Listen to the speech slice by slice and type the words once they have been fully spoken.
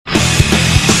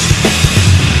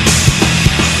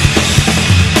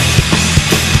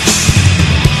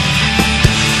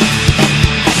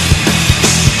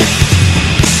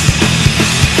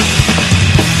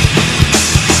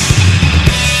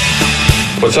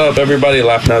What's up, everybody?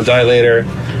 Laugh Now, Die Later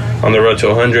on the road to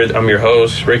 100. I'm your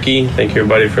host, Ricky. Thank you,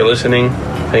 everybody, for listening.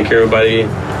 Thank you, everybody,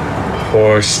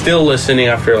 for still listening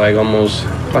after like almost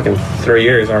fucking 3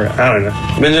 years. Or I don't know.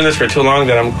 I've been doing this for too long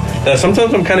that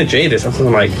sometimes I'm kind of jaded. Sometimes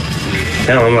I'm like,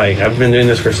 damn, I've been doing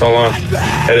this for so long.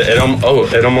 It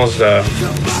almost I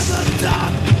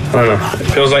don't know.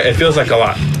 It feels like a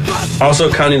lot. Also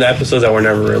counting the episodes that were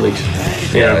never released.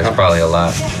 Yeah, that's probably a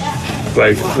lot.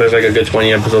 Like there's like a good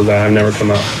 20 episodes that have never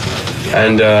come out.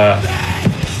 And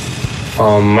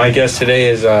my guest today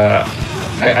is I've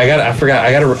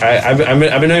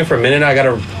been knowing you for a minute now.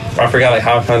 I forgot like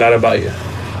how I found out about you.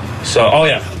 So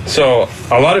so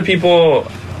a lot of people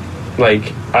like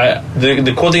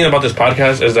the cool thing about this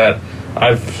podcast is that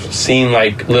I've seen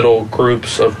like little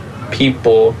groups of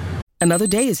people. Another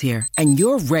day is here, and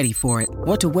you're ready for it.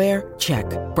 What to wear? Check.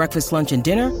 Breakfast, lunch, and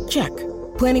dinner? Check.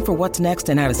 Planning for what's next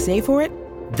and how to save for it?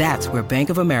 That's where Bank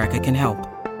of America can help.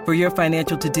 For your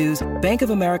financial to-dos, Bank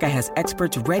of America has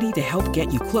experts ready to help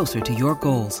get you closer to your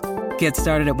goals. Get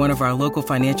started at one of our local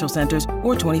financial centers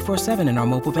or 24/7 in our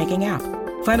mobile banking app.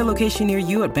 Find a location near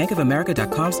you at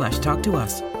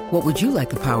bankofamerica.com/talktous. What would you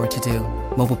like the power to do?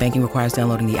 Mobile banking requires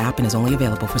downloading the app and is only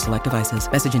available for select devices.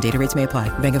 Message and data rates may apply.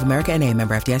 Bank of America N.A.,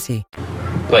 member FDIC.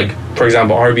 Like, for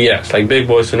example, RBS, like Big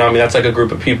Boy Tsunami, that's like a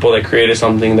group of people that created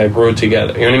something that grew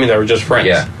together. You know what I mean? That were just friends.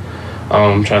 Yeah.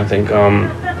 I'm trying to think.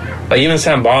 Like even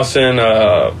Sam Boston,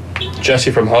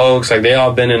 Jesse from Hoax, like they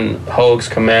all been in Hoax,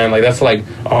 Command. Like that's like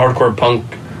a hardcore punk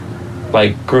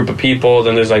like group of people.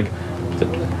 Then there's like the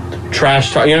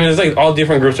trash talk. You know what I mean? There's like all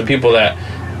different groups of people that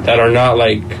are not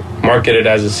like marketed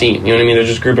as a scene. You know what I mean? They're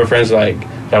just a group of friends like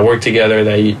that work together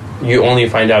that you only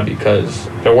find out because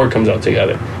their work comes out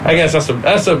together. I guess that's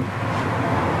a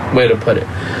way to put it.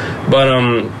 But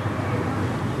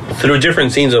through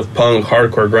different scenes of punk,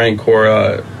 hardcore,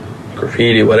 grindcore,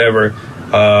 graffiti, whatever,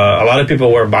 a lot of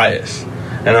people were biased.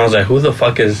 And I was like, who the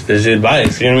fuck is this dude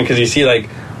biased? You know what I mean? Because you see like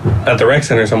at the rec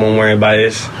center someone wearing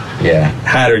bias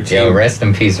hat or team. Yo, rest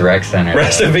in peace Rec Center.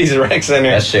 Rest in peace Rec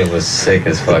Center. That shit was sick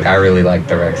as fuck. I really liked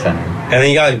the Rec Center. And then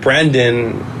you got like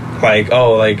Brandon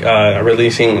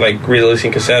releasing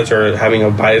cassettes or having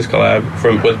a bias collab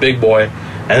with Big Boy.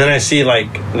 And then I see like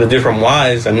the different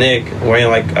Ys and Nick wearing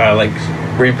like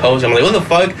repost. I'm like, what the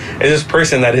fuck is this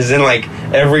person that is in like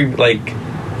every like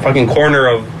fucking corner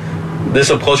of this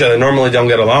subculture that normally don't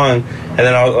get along? And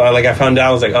then I found out,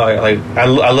 I was like, oh, like I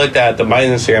looked at the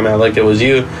Biden Instagram and I looked, it was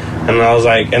you, and I was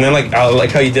like, and then like I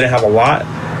like how you didn't have a lot.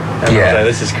 And I was like,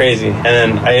 this is crazy. And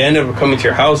then I ended up coming to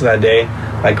your house that day.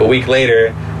 Like a week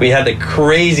later, we had the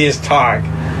craziest talk.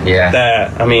 Yeah.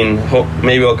 That, I mean,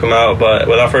 maybe it'll come out. But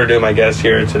without further ado, my guest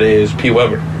here today is Peet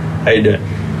Weber. How you doing?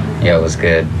 Yeah, it was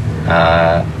good.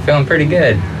 Feeling pretty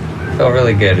good. Feel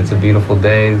really good. It's a beautiful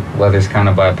day. Weather's kind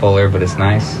of bipolar, but it's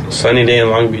nice. Sunny day in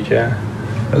Long Beach, yeah.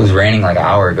 It was raining like an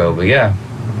hour ago, but yeah.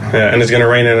 Yeah, and it's gonna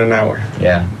rain in an hour.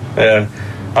 Yeah. Yeah.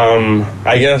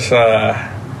 I guess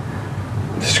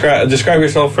describe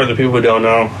yourself for the people who don't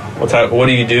know. What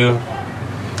do you do?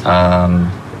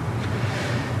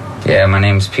 Yeah, my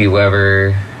name's Peet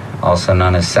Weber, also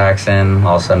known as Saxon,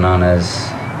 also known as,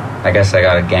 I guess I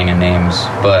got a gang of names,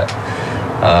 but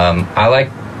I like,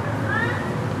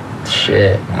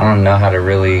 shit, I don't know how to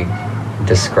really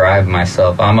describe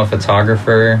myself. I'm a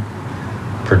photographer,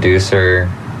 producer,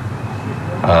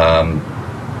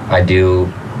 I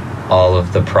do all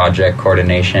of the project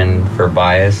coordination for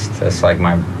Biased. That's like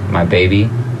my baby.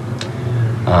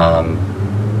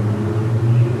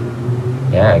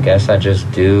 Yeah, I guess I just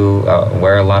do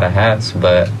wear a lot of hats,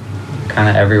 but kind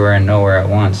of everywhere and nowhere at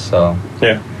once. So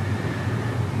yeah,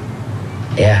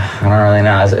 I don't really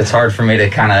know. It's hard for me to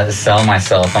kind of sell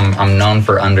myself. I'm known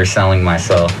for underselling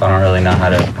myself. I don't really know how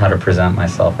to present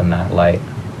myself in that light.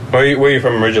 Where are you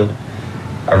from originally?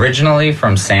 Originally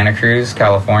from Santa Cruz,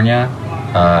 California.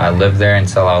 I lived there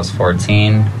until I was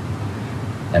 14,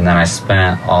 and then I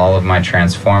spent all of my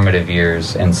transformative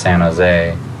years in San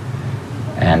Jose.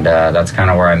 And that's kind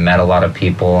of where I met a lot of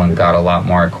people and got a lot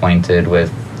more acquainted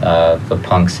with the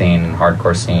punk scene,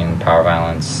 hardcore scene, power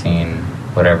violence scene,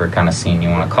 whatever kind of scene you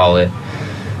want to call it.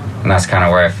 And that's kind of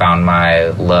where I found my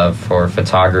love for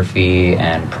photography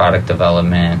and product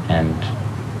development and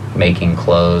making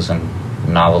clothes and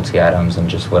novelty items and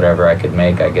just whatever I could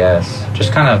make, I guess.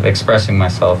 Just kind of expressing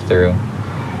myself through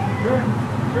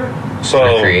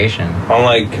creation.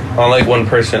 Unlike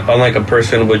a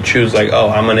person would choose like, oh,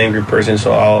 I'm an angry person,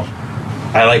 so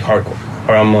I like hardcore,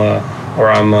 or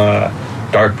I'm a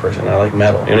dark person, I like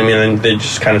metal. You know what I mean? And they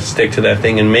just kind of stick to that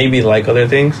thing and maybe like other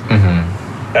things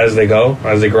as they grow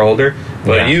older.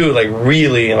 But you like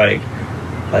really like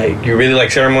you really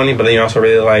like ceremony, but then you also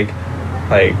really like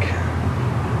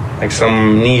like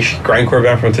some niche grindcore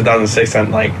band from 2006 that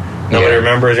like nobody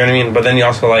remembers, you know what I mean? But then you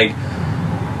also like,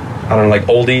 I don't know, like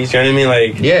oldies, you know what I mean?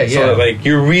 Like, so like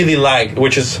you really like,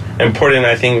 which is important,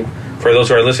 I think, for those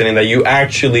who are listening, that you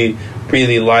actually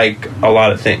really like a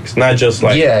lot of things, not just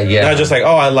like not just like,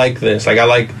 oh, I like this, like I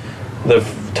like the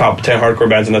top 10 hardcore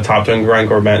bands and the top 10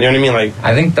 grindcore bands, you know what I mean? Like,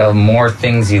 I think the more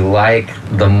things you like,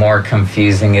 the more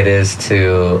confusing it is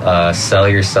to sell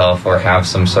yourself or have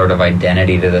some sort of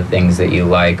identity to the things that you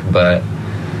like. But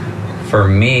for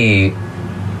me,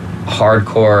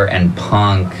 hardcore and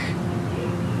punk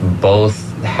both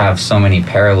have so many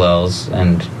parallels,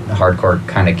 and hardcore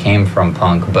kind of came from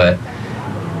punk, but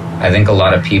I think a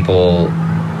lot of people,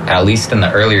 at least in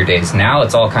the earlier days, now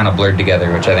it's all kind of blurred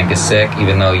together, which I think is sick,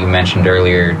 even though you mentioned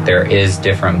earlier there is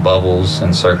different bubbles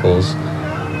and circles.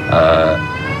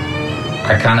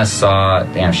 I kind of saw,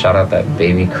 damn, shout out that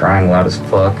baby crying loud as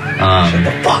fuck. Shut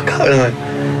the fuck up.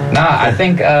 Nah,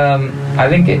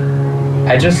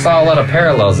 I just saw a lot of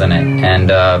parallels in it,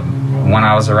 and when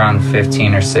I was around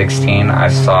 15 or 16, I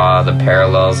saw the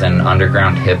parallels in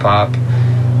underground hip-hop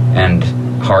and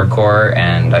hardcore,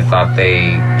 and I thought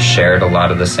they shared a lot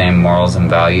of the same morals and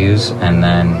values. And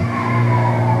then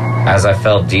as I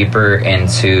fell deeper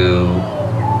into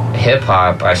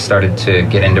hip-hop, I started to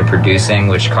get into producing,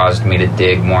 which caused me to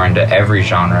dig more into every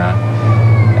genre.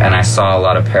 And I saw a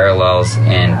lot of parallels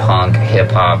in punk,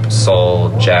 hip-hop,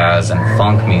 soul, jazz, and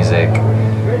funk music,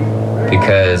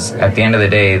 because at the end of the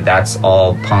day, that's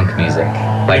all punk music.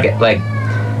 Like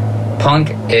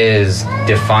punk is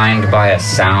defined by a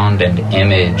sound and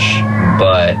image,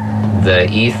 but the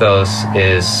ethos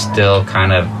is still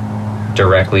kind of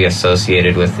directly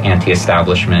associated with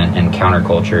anti-establishment and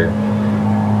counterculture.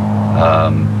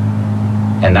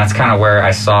 And that's kind of where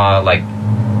I saw, like,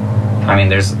 I mean,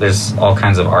 there's all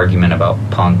kinds of argument about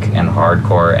punk and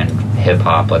hardcore and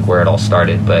hip-hop, like where it all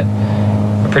started, but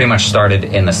it pretty much started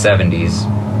in the 70s.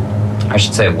 I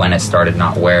should say when it started,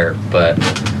 not where, but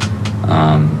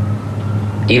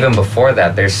even before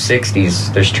that, there's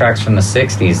tracks from the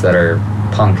 60s that are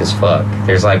punk as fuck.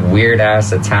 There's like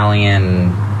weird-ass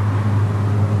Italian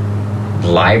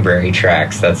library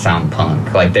tracks that sound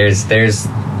punk. Like there's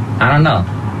I don't know,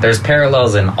 there's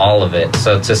parallels in all of it.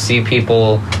 So to see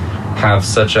people have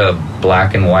such a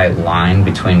black and white line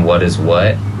between what is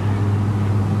what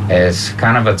is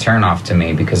kind of a turnoff to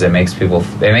me, because it makes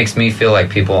me feel like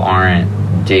people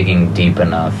aren't digging deep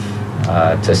enough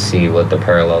to see what the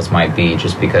parallels might be,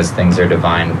 just because things are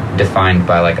defined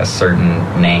by like a certain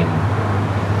name.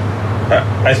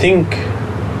 I think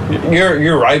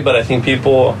you're right, but I think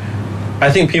people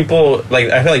like,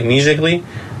 I feel like musically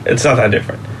it's not that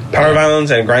different. Power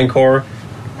violence and grindcore,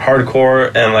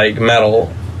 hardcore and like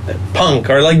metal, punk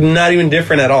are like not even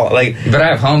different at all. Like, but I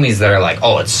have homies that are like,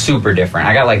 oh, it's super different.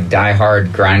 I got like diehard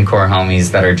grindcore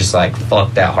homies that are just like,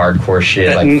 fuck that hardcore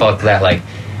shit, like fuck that like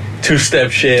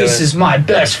two-step shit. This is my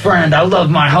best friend. I love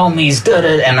my homies.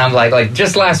 Da-da. And I'm like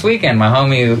just last weekend, my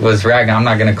homie was ragging. I'm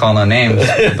not gonna call no names,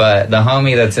 but the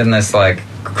homie that's in this like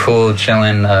cool,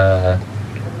 chilling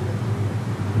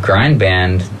grind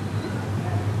band,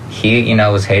 he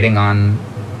was hating on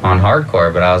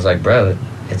hardcore, but I was like, bro,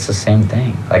 it's the same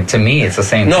thing. Like, to me, it's the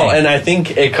same thing. No, and I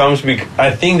think it comes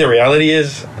I think the reality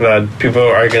is that people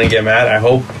are going to get mad. I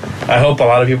hope a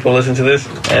lot of people listen to this,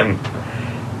 and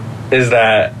is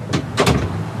that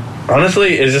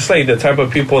honestly, it's just like the type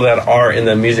of people that are in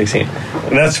the music scene.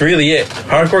 And that's really it.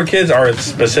 Hardcore kids are a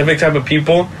specific type of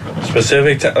people,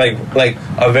 like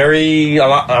a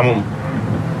lot. I'm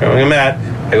mad.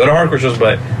 I go to hardcore shows,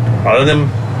 but a lot of them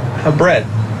have bread.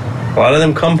 A lot of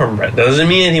them come from bread. That doesn't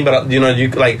mean anything, but you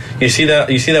see that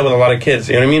with a lot of kids.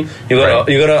 You know what I mean? You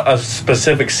go to a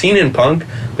specific scene in punk.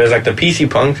 There's like the PC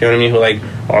punks. You know what I mean? Who like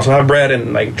also have bread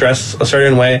and like dress a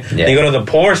certain way. Yeah. Then you go to the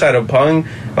poor side of punk,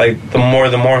 like the more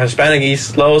Hispanic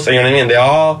East Los. You know what I mean? They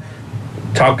all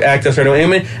act a certain way. I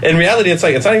mean, in reality, it's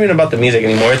like, it's not even about the music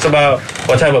anymore. It's about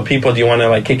what type of people do you want to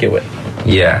like kick it with.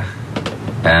 Yeah,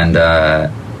 and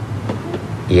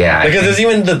yeah, because there's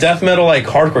even the death metal like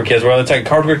hardcore kids, where it's like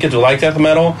hardcore kids who like death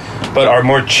metal but are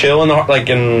more chill in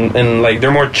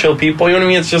they're more chill people. You know what I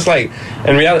mean? It's just like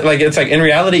in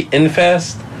reality,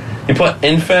 Infest. You put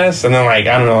Infest and then like,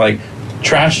 I don't know, like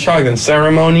Trash Talk, then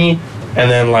Ceremony, and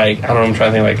then like, I don't know, I'm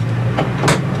trying to think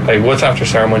like what's after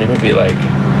Ceremony would be like.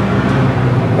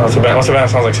 What's the band that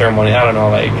sounds like Ceremony? I don't know,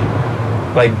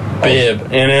 like Bib,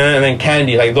 and then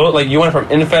Candy. Like you went from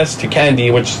Infest to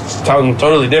Candy, which sounds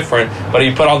totally different, but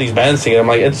you put all these bands together, I'm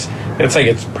like, it's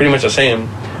pretty much the same.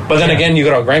 But then again, you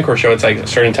go to a grindcore show, it's like a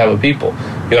certain type of people.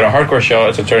 You know You go to a hardcore show,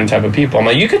 it's a certain type of people. I'm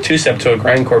like, you could two-step to a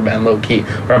grindcore band, low-key,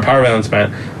 or a power violence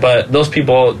band, but those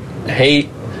people hate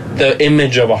the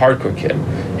image of a hardcore kid,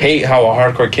 hate how a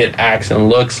hardcore kid acts and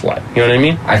looks like. You know what I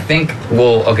mean? I think,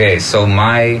 well, okay, so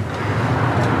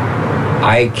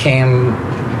I came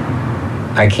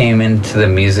into the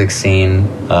music scene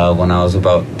when I was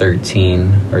about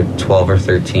 13 or 12 or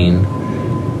 13,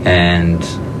 and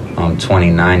I'm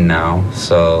 29 now,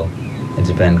 so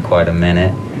it's been quite a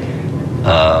minute.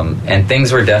 And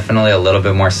things were definitely a little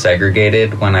bit more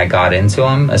segregated when I got into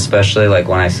them, especially like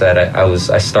when I said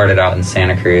I started out in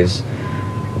Santa Cruz.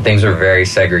 Things were very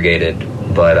segregated,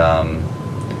 but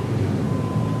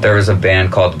there was a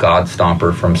band called God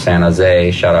Stomper from San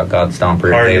Jose. Shout out God Stomper.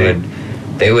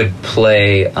 They would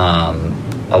play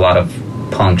a lot of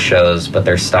punk shows, but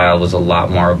their style was a lot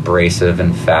more abrasive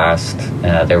and fast.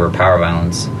 They were power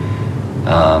violence.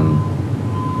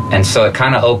 And so it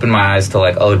kind of opened my eyes to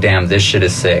like, oh damn, this shit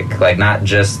is sick. Like not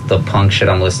just the punk shit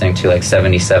I'm listening to, like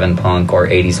 77 punk or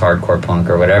 80s hardcore punk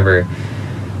or whatever.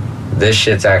 This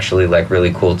shit's actually like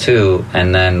really cool too.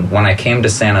 And then when I came to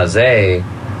San Jose,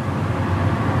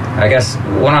 I guess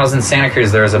when I was in Santa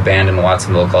Cruz, there was a band in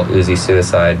Watsonville called Uzi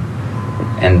Suicide,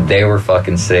 and they were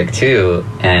fucking sick too.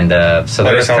 And so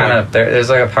there's there's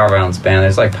like a power violence band.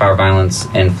 There's like power violence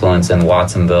influence in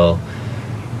Watsonville.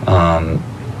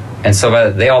 And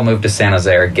so they all moved to San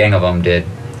Jose, or a gang of them did.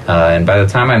 And by the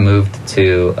time I moved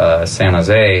to San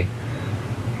Jose,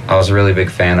 I was a really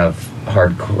big fan of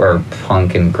hardcore,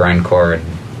 punk, and grindcore, and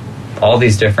all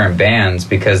these different bands,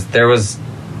 because there was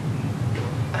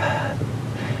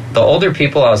the older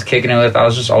people I was kicking it with. I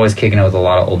was just always kicking it with a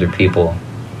lot of older people,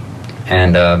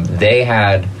 and they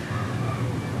had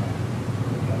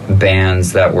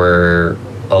bands that were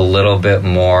a little bit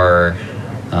more.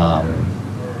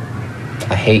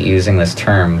 I hate using this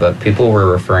term, but people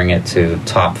were referring it to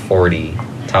top 40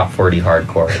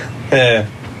 hardcore. Yeah.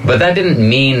 But that didn't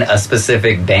mean a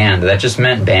specific band. That just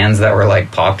meant bands that were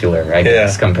like popular, I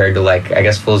guess, compared to like, I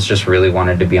guess fools just really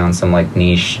wanted to be on some like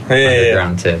niche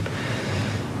underground tip.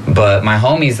 But my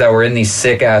homies that were in these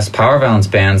sick ass power violence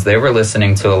bands, they were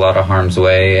listening to a lot of Harm's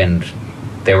Way, and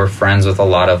they were friends with a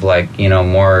lot of like, you know,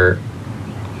 more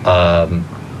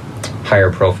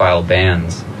higher profile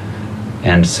bands.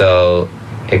 And so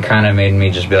it kind of made me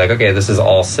just be like, okay, this is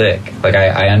all sick. Like,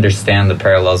 I understand the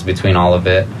parallels between all of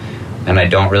it, and I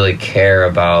don't really care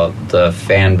about the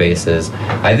fan bases.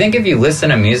 I think if you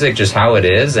listen to music just how it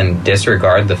is and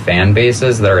disregard the fan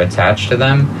bases that are attached to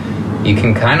them, you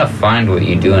can kind of find what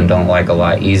you do and don't like a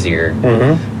lot easier.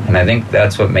 Mm-hmm. And I think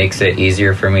that's what makes it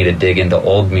easier for me to dig into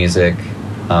old music.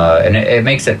 And it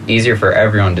makes it easier for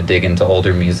everyone to dig into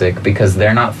older music, because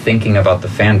they're not thinking about the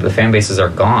fan bases are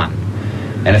gone.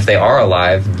 And if they are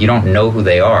alive, you don't know who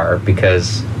they are,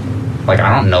 because, like,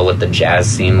 I don't know what the jazz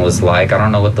scene was like. I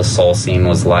don't know what the soul scene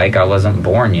was like. I wasn't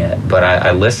born yet. But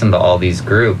I listened to all these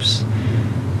groups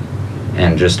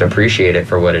and just appreciate it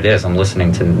for what it is. I'm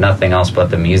listening to nothing else but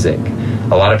the music.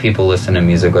 A lot of people listen to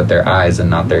music with their eyes and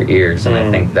not their ears, and I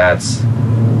think that's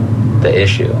the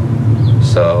issue.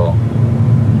 So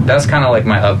that's kind of like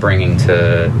my upbringing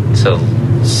to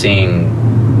seeing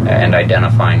and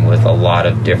identifying with a lot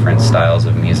of different styles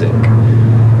of music.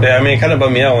 Yeah, I mean, it kind of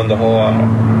bummed me out when the whole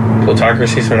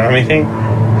plutocracy tsunami thing.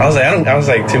 I was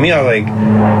like, to me,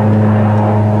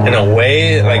 in a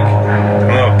way, like, I'm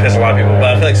gonna piss a lot of people,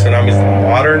 but I feel like tsunami's the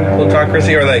modern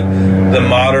plutocracy, or like the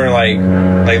modern like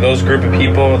those group of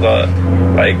people, the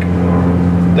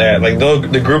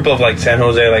group of like San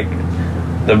Jose, like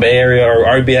the Bay Area, or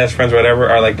RBS friends, or whatever,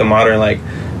 are like the modern like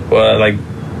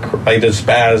the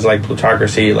spaz like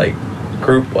plutocracy like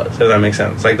group was. Does that make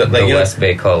sense? Like the West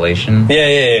Bay Coalition.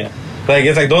 Yeah. Like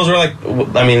it's like those were like,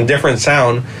 I mean, different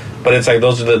sound, but it's like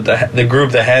those are the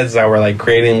group, the heads that were like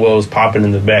creating what was popping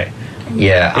in the Bay.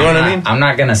 Yeah, you know what I mean? I'm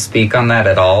not gonna speak on that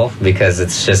at all, because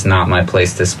it's just not my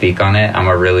place to speak on it. I'm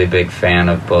a really big fan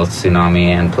of both Tsunami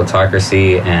and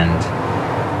Plutocracy, and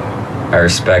I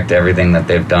respect everything that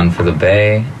they've done for the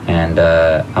Bay, and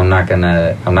I'm not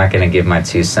gonna give my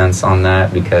 2 cents on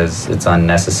that, because it's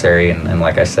unnecessary, and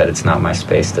like I said, it's not my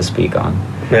space to speak on.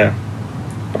 Yeah.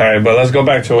 All right, but let's go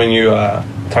back to when you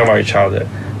talk about your childhood.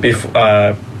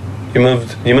 You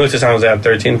moved to San Jose at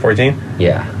 13, 14?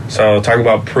 Yeah. So talk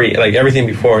about everything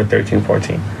before 13,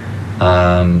 14.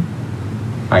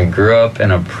 I grew up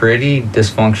in a pretty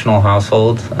dysfunctional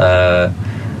household. I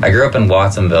grew up in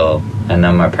Watsonville, and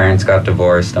then my parents got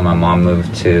divorced, and my mom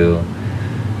moved to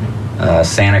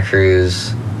Santa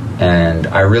Cruz. And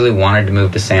I really wanted to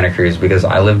move to Santa Cruz because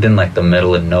I lived in like the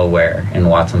middle of nowhere in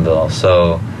Watsonville.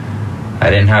 So I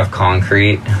didn't have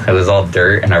concrete. It was all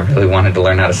dirt, and I really wanted to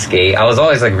learn how to skate. I was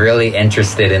always like really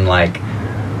interested in like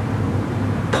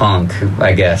punk,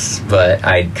 I guess, but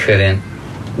I couldn't.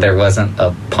 There wasn't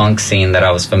a punk scene that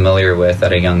I was familiar with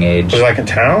at a young age. Was it like a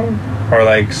town or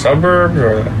like suburbs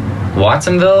or?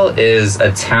 Watsonville is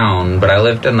a town, but I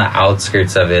lived in the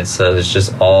outskirts of it, so it was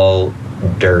just all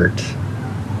dirt.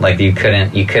 Like you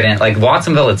couldn't like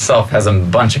Watsonville itself has a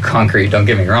bunch of concrete, don't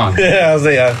get me wrong. Yeah, I was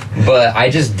like, yeah. But I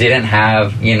just didn't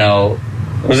have, you know.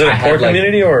 Was it a poor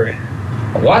community or?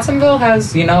 Watsonville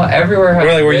has, you know, everywhere has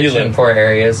really, where rich you live? And poor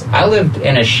areas. I lived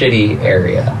in a shitty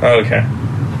area. Oh, okay.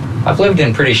 I've lived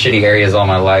in pretty shitty areas all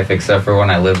my life, except for when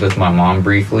I lived with my mom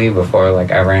briefly before,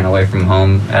 like, I ran away from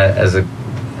home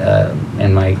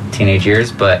in my teenage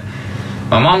years. But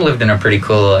my mom lived in a pretty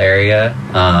cool little area.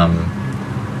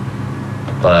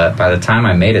 But by the time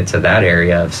I made it to that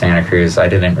area of Santa Cruz, I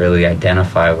didn't really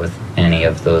identify with any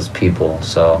of those people.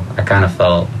 So I kind of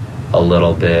felt a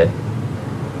little bit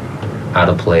out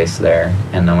of place there.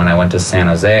 And then when I went to San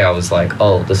Jose, I was like,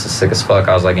 oh, this is sick as fuck.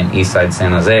 I was like in Eastside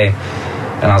San Jose.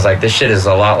 And I was like, this shit is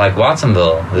a lot like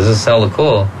Watsonville. This is hella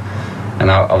cool.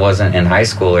 And I wasn't in high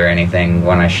school or anything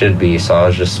when I should be. So I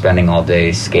was just spending all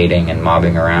day skating and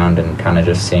mobbing around and kind of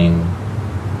just seeing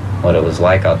what it was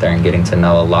like out there and getting to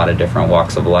know a lot of different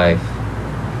walks of life.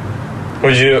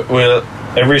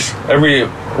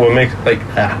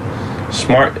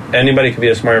 Smart, anybody could be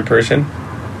a smarter person.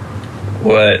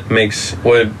 What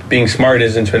being smart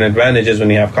is into an advantage is when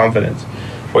you have confidence.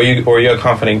 Were you a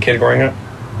confident kid growing up?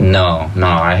 No,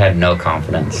 I had no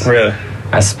confidence. Really?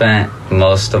 I spent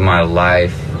most of my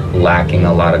life lacking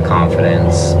a lot of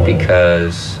confidence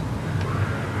because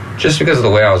of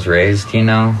the way I was raised, you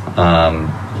know.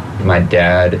 My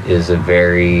dad is a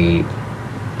very,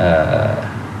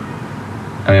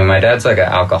 my dad's like an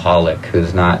alcoholic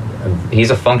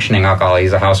he's a functioning alcoholic.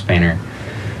 He's a house painter.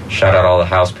 Shout out all the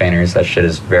house painters. That shit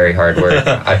is very hard work.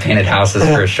 I painted houses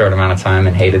for a short amount of time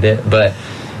and hated it. But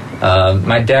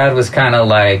my dad was kind of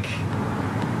like,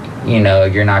 you know,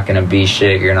 you're not going to be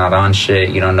shit. You're not on shit.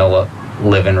 You don't know what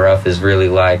living rough is really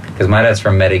like. Because my dad's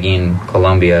from Medellin,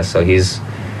 Colombia. So he's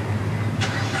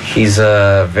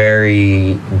a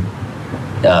very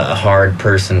hard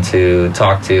person to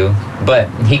talk to. But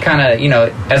he kind of, you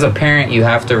know, as a parent, you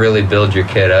have to really build your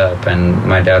kid up. And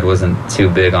my dad wasn't too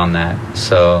big on that.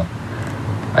 So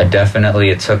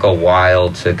it took a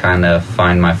while to kind of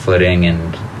find my footing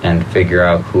and figure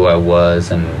out who I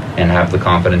was and have the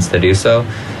confidence to do so.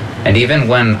 And even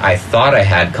when I thought I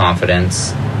had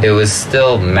confidence, it was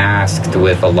still masked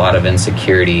with a lot of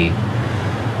insecurity.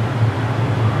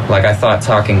 Like, I thought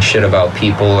talking shit about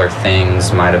people or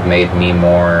things might have made me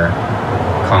more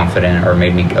confident or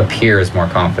made me appear as more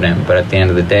confident. But at the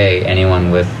end of the day, anyone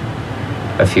with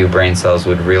a few brain cells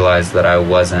would realize that I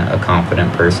wasn't a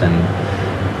confident person.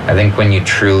 I think when you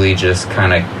truly just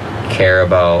kind of care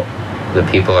about the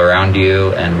people around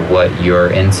you and what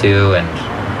you're into and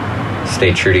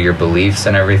stay true to your beliefs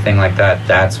and everything like that,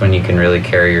 that's when you can really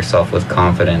carry yourself with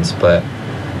confidence. But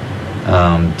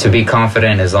to be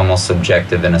confident is almost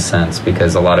subjective in a sense,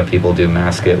 because a lot of people do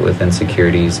mask it with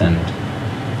insecurities and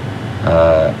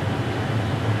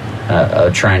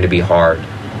trying to be hard.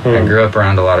 I grew up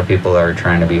around a lot of people that are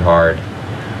trying to be hard.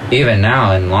 Even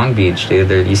now in Long Beach,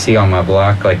 dude, you see on my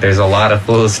block, like, there's a lot of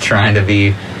fools trying to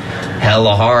be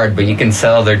hella hard, but you can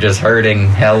tell they're just hurting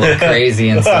hella crazy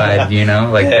inside, you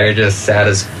know? Like, they're just sad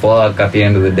as fuck at the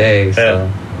end of the day, so...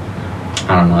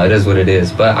 I don't know. It is what it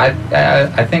is. But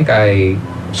I think I am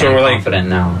confident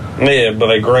now. Yeah, but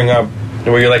like growing up,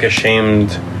 were you like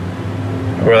ashamed,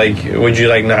 or like would you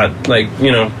like not like,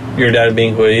 you know, your dad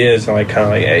being who he is and like kind of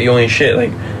like, hey, you ain't shit?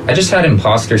 Like, I just had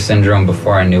imposter syndrome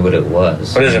before I knew what it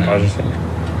was. What is imposter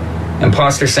syndrome?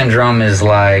 Imposter syndrome is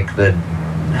like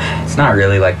it's not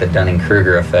really like the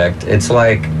Dunning-Kruger effect. It's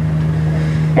like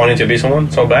wanting to be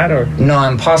someone so bad, or no.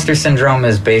 Imposter syndrome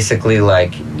is basically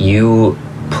like you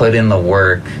put in the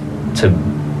work to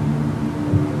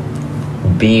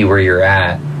be where you're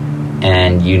at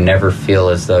and you never feel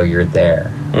as though you're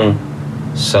there.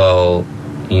 So,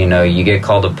 you know, you get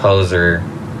called a poser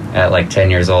at like 10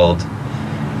 years old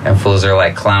and fools are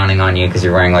like clowning on you because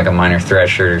you're wearing like a Minor Threat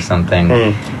shirt or something.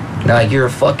 Like, you're a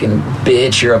fucking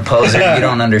bitch, you're a poser, you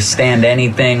don't understand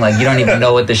anything, like, you don't even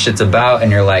know what this shit's about.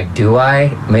 And you're like, do I?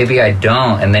 Maybe I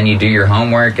don't. And then you do your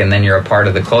homework, and then you're a part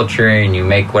of the culture, and you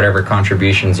make whatever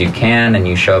contributions you can, and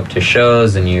you show up to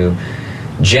shows, and you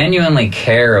genuinely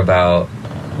care about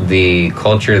the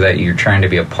culture that you're trying to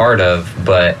be a part of.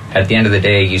 But at the end of the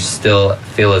day, you still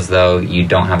feel as though you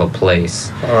don't have a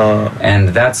place. And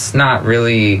that's not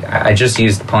really... I just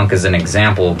used punk as an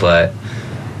example, but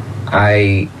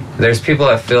there's people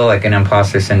that feel like an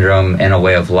imposter syndrome in a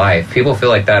way of life. People feel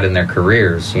like that in their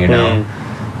careers, you know.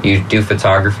 You do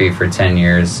photography for 10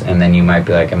 years, and then you might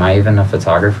be like, am I even a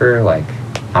photographer? Like,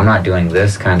 I'm not doing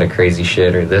this kind of crazy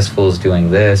shit, or this fool's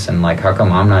doing this, and like, how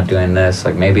come I'm not doing this?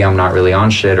 Like, maybe I'm not really on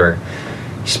shit. Or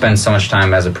you spend so much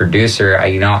time as a producer. I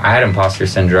had imposter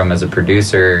syndrome as a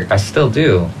producer. I still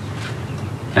do.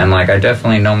 And like, I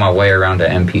definitely know my way around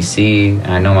an MPC.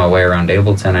 I know my way around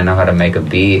Ableton. I know how to make a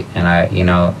beat. And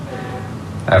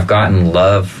I've gotten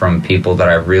love from people that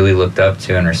I really looked up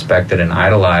to and respected and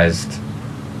idolized.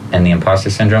 And the imposter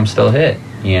syndrome still hit,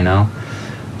 you know?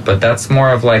 But that's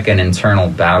more of like an internal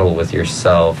battle with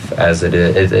yourself, as it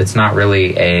is. It's not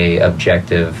really a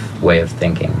objective way of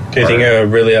thinking. Do you think it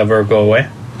would really ever go away?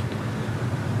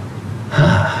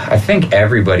 I think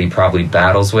everybody probably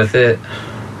battles with it.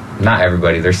 Not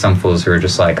everybody. There's some fools who are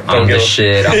just like, I'm the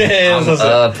shit. I'm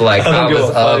up. Like,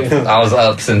 I was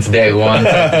up since day one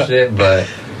type of shit. But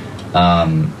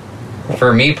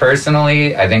for me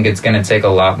personally, I think it's going to take a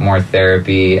lot more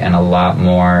therapy and a lot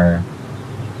more...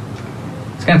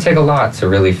 It's going to take a lot to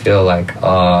really feel like,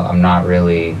 I'm not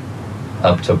really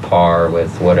up to par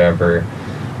with whatever.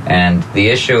 And the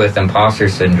issue with imposter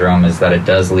syndrome is that it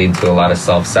does lead to a lot of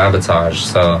self-sabotage.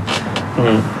 So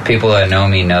people that know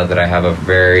me know that I have a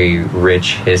very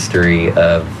rich history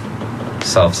of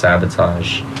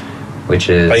self-sabotage, which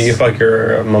is... Like, you fuck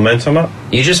your momentum up?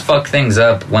 You just fuck things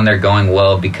up when they're going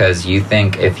well, because you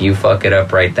think if you fuck it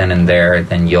up right then and there,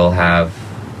 then you'll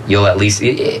at least...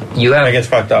 I get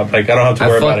fucked up. Like, I don't have to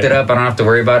worry about it. I fucked it up. I don't have to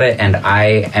worry about it, and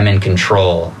I am in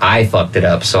control. I fucked it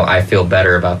up, so I feel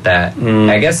better about that.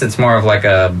 I guess it's more of like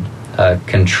a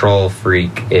control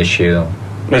freak issue.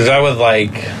 Is that with,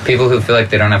 like... People who feel like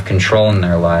they don't have control in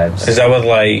their lives. Is that with,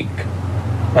 like...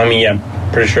 I mean, yeah,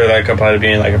 pretty sure that could apply to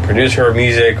being, like, a producer of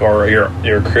music or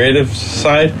your creative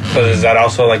side. But does that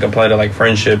also, like, apply to, like,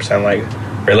 friendships and, like,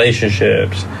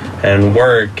 relationships and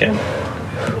work and...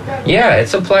 Yeah,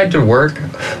 it's applied to work.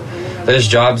 There's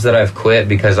jobs that I've quit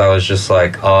because I was just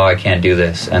like, oh, I can't do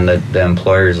this. And the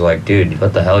employer's like, dude,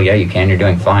 what the hell? Yeah, you can. You're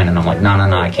doing fine. And I'm like, no,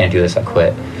 I can't do this. I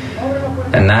quit.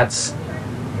 And that's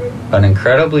an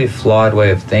incredibly flawed way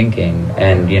of thinking.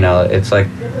 And, you know, it's like...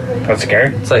 That's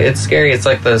scary? It's scary. It's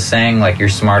like the saying, like, you're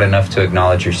smart enough to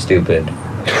acknowledge you're stupid.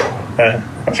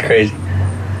 That's crazy.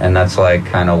 And that's, like,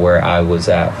 kind of where I was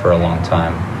at for a long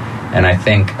time. And I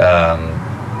think...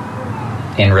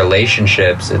 in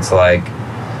relationships, it's like,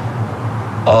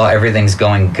 oh, everything's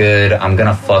going good, I'm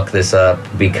gonna fuck this up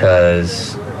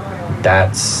because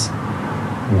that's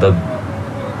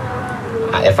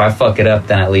if I fuck it up,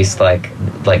 then at least like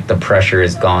the pressure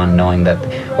is gone, knowing that.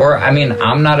 Or I mean,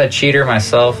 I'm not a cheater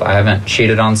myself. I haven't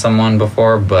cheated on someone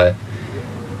before, but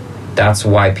that's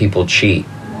why people cheat,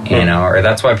 you know, or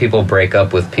that's why people break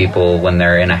up with people when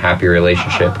they're in a happy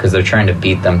relationship, because they're trying to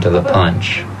beat them to the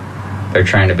punch. They're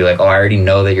trying to be like, oh, I already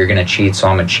know that you're going to cheat, so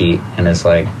I'm going to cheat. And it's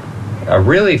like a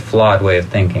really flawed way of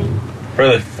thinking.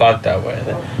 Really fucked that way.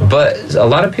 But a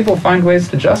lot of people find ways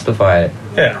to justify it.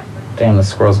 Yeah. Damn, the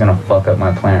squirrel's going to fuck up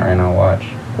my plant right now, watch.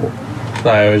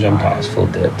 No, I always jumped off. It's full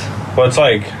dipped. Well, it's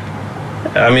like,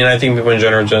 I mean, I think people in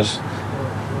general just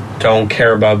don't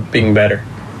care about being better.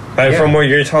 Like, from what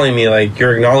you're telling me, like,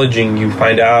 you're acknowledging, you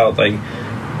find out, like,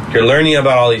 you're learning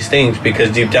about all these things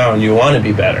because deep down you want to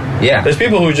be better. Yeah. There's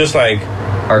people who just like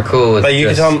are cool with like you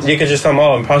could just tell them,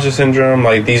 oh, imposter syndrome,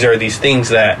 like these are these things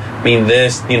that mean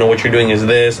this, you know, what you're doing is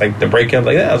this, like the breakup,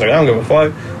 like that. I was like, I don't give a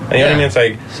fuck. You know what I mean? It's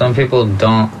like some people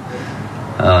don't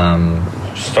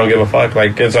just don't give a fuck.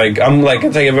 Like it's like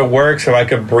if it works, if I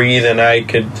could breathe and I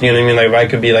could, you know what I mean, like if I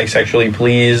could be like sexually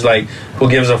pleased, like who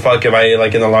gives a fuck if I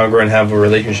like in the long run have a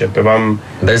relationship?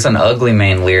 There's an Ugly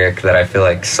Mane lyric that I feel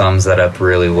like sums that up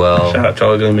really well. Shout out to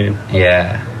Ugly Mane.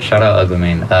 Yeah, shout out Ugly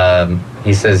Mane.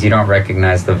 He says, you don't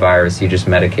recognize the virus, you just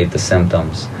medicate the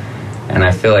symptoms. And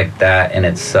I feel like that in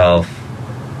itself,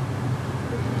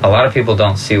 a lot of people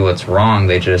don't see what's wrong,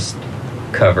 they just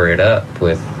cover it up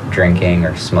with drinking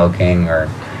or smoking, or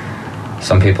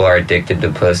some people are addicted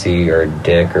to pussy or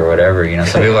dick or whatever, you know.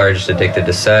 Some people are just addicted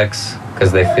to sex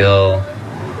because they feel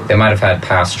they might have had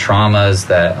past traumas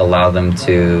that allow them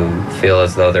to feel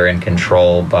as though they're in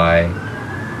control by,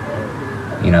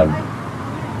 you know,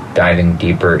 diving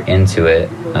deeper into it.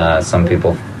 Some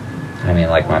people, I mean,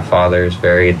 like my father is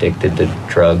very addicted to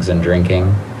drugs and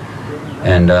drinking,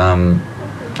 and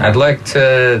I'd like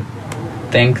to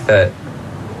think that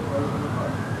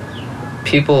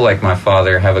people like my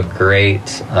father have a great,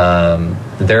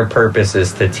 their purpose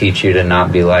is to teach you to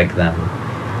not be like them.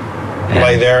 And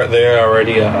like they're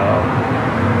already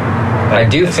I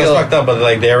do feel fucked up, but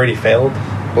like they already failed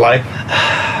life.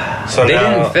 So they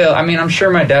now, didn't feel. I mean, I'm sure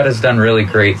my dad has done really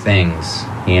great things.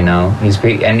 You know, he's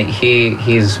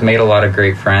made a lot of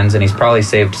great friends, and he's probably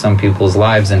saved some people's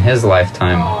lives in his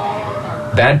lifetime.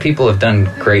 Bad people have done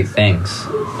great things.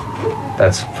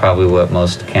 That's probably what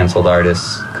most canceled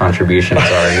artists' contributions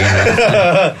are. You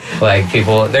know, like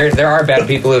people. There are bad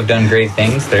people who have done great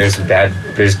things. There's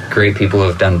great people who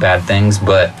have done bad things,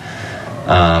 but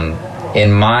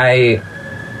in my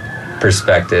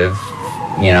perspective,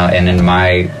 you know, and in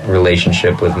my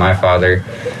relationship with my father,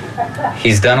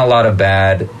 he's done a lot of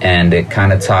bad, and it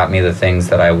kind of taught me the things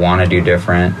that I want to do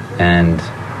different, and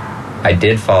I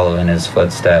did follow in his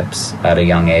footsteps at a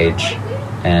young age,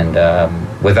 and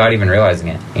without even realizing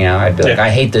it. You know, I'd be like, I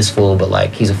hate this fool, but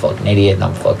like, he's a fucking idiot, and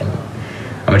I'm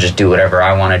gonna just do whatever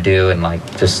I want to do, and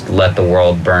like, just let the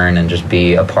world burn and just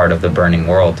be a part of the burning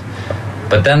world.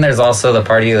 But then there's also the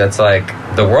part of you that's like,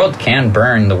 the world can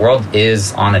burn, the world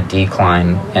is on a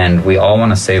decline, and we all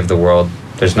want to save the world.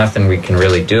 There's nothing we can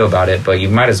really do about it, but you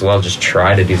might as well just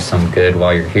try to do some good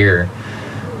while you're here.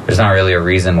 There's not really a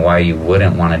reason why you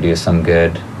wouldn't want to do some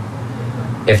good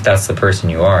if that's the person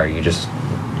you are.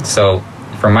 So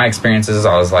from my experiences,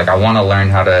 I was like, I want to learn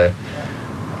how to,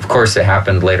 of course it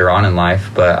happened later on in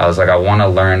life, but I was like, I want to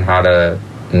learn how to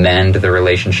mend the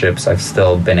relationships I've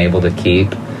still been able to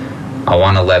keep. I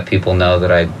want to let people know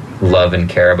that I love and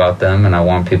care about them, and I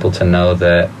want people to know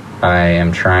that I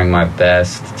am trying my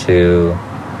best to,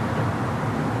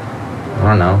 I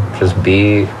don't know, just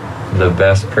be the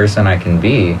best person I can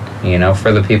be, you know,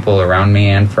 for the people around me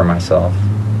and for myself.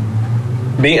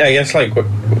 I guess, like, I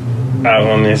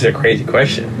mean, it's a crazy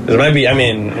question. This might be, I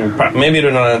mean, maybe you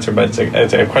don't know the answer, but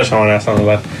it's a question I want to ask something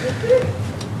about.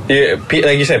 Yeah,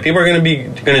 like you said, people are going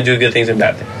to do good things and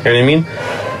bad things. You know what I mean?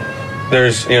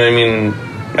 There's, you know what I mean?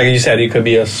 Like you said, you could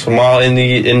be a small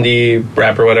indie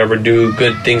rapper, whatever, do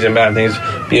good things and bad things.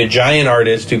 Be a giant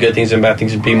artist, do good things and bad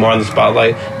things, be more on the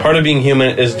spotlight. Part of being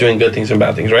human is doing good things and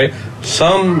bad things, right?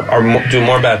 Some do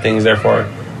more bad things, therefore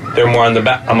they're more on the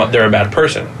they're a bad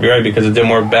person, right? Because they did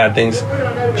more bad things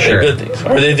than good things,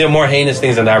 or they did more heinous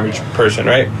things than the average person,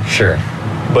 right? Sure.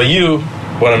 But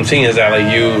what I'm seeing is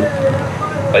that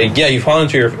you fall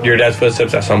into your dad's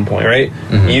footsteps at some point, right?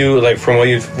 Mm-hmm. You, like, from what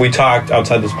we talked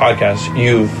outside this podcast,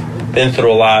 you've been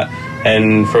through a lot,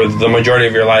 and for the majority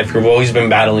of your life, you've always been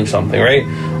battling something, right?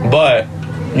 But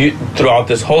you, throughout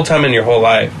this whole time in your whole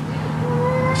life,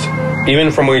 even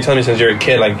from what you're telling me since you're a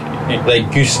kid, like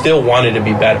you still wanted to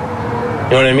be better.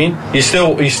 You know what I mean? You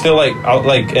still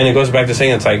and it goes back to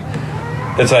saying it's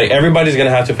like everybody's gonna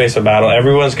have to face a battle.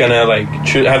 Everyone's gonna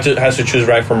has to choose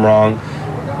right from wrong.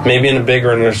 Maybe in a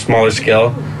bigger and a smaller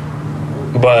scale,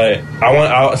 but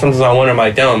sometimes I wonder,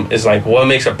 like, damn, is like, what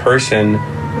makes a person,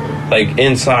 like,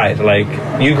 inside? Like,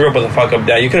 you grew up with a fuck up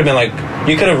dad. You could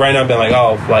have right now been like,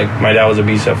 oh, like, my dad was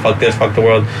abusive, fuck this, fuck the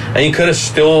world, and you could have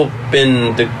still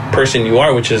been the person you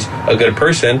are, which is a good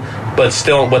person, but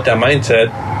still with that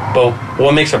mindset. But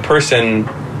what makes a person,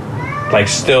 like,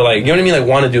 still, like, you know what I mean, like,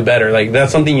 want to do better? Like,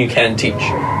 that's something you can't teach.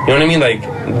 You know what I mean? Like,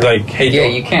 hey, yeah,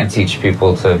 you can't teach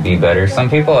people to be better. Some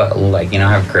people, like, you know,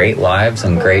 have great lives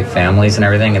and great families and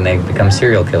everything, and they become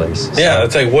serial killers. So. Yeah,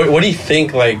 it's like, what do you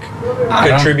think, like,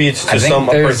 contributes to some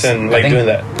person, like, doing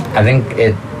that? I think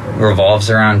it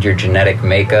revolves around your genetic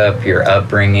makeup, your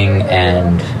upbringing,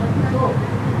 and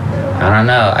I don't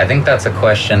know. I think that's a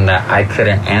question that I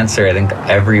couldn't answer. I think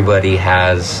everybody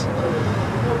has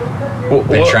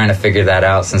been trying to figure that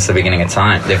out since the beginning of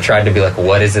time. They've tried to be like,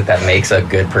 what is it that makes a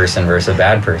good person versus a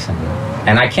bad person?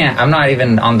 And I'm not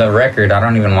even on the record. I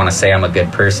don't even want to say I'm a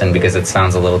good person because it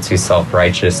sounds a little too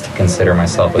self-righteous to consider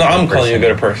myself a good person. No, I'm calling you a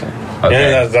good person.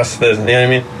 Okay. Yeah, that's you know what I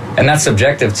mean? And that's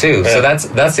subjective too. Yeah. So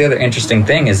that's the other interesting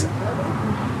thing is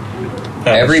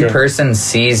every person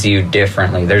sees you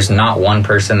differently. There's not one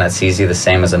person that sees you the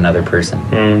same as another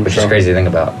person, which is crazy to think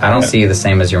about. I don't see you the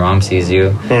same as your mom sees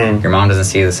you. Your mom doesn't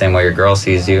see you the same way your girl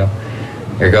sees you.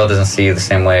 Your girl doesn't see you the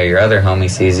same way your other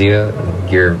homie sees you.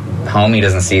 Your homie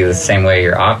doesn't see you the same way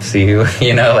your op see you.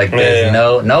 You know, like there's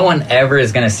no one ever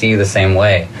is going to see you the same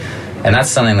way. And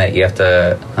that's something that you have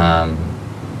to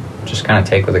just kind of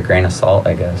take with a grain of salt,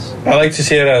 I guess. I like to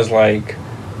see it as like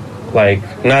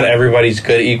not everybody's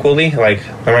good equally. Like,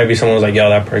 there might be someone who's like, yo,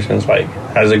 that person's like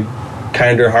has a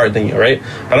kinder heart than you, right?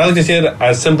 But I like to see it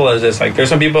as simple as this. Like, there's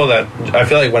some people that I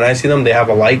feel like when I see them, they have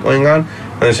a light going on,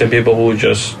 and there's some people who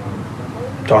just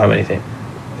don't have anything.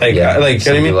 Like, yeah, like,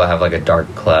 some you know what I mean? People have like a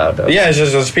dark cloud. Yeah, it's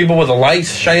just people with the light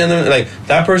shining on them. Like,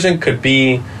 that person could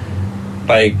be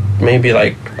like maybe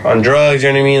like on drugs, you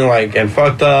know what I mean? Like, and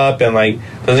fucked up, and like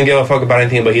doesn't give a fuck about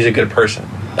anything, but he's a good person.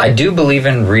 I do believe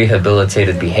in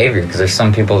rehabilitated behavior because there's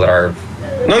some people that are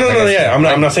No. Yeah,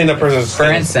 I'm not saying that person's. For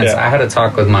instance, I had a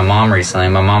talk with my mom recently.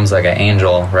 My mom's like an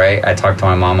angel, right? I talk to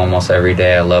my mom almost every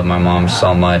day. I love my mom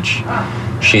so much.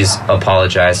 She's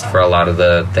apologized for a lot of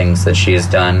the things that she has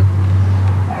done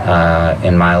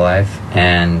in my life,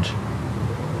 and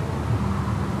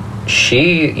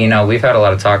she, you know, we've had a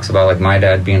lot of talks about like my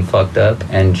dad being fucked up,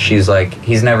 and she's like,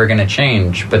 he's never gonna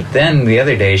change. But then the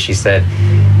other day she said,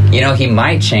 you know, he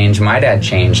might change. My dad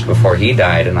changed before he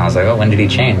died. And I was like, oh, when did he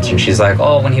change? And she's like,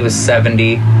 oh, when he was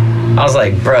 70. I was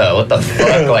like, bro, what the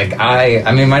fuck? Like,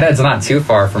 I mean, my dad's not too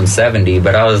far from 70,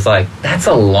 but I was like, that's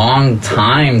a long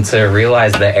time to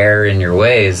realize the error in your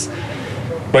ways.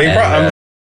 But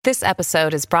This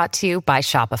episode is brought to you by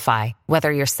Shopify.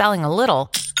 Whether you're selling a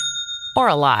little or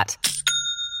a lot,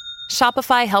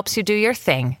 Shopify helps you do your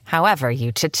thing, however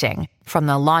you cha-ching. From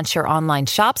the launch your online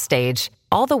shop stage,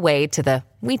 all the way to the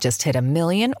we just hit 1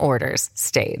 million orders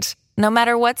stage. No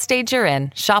matter what stage you're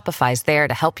in, Shopify's there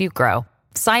to help you grow.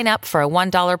 Sign up for a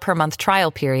 $1 per month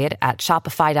trial period at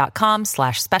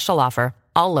shopify.com/special offer,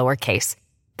 all lowercase.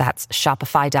 That's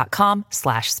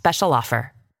shopify.com/special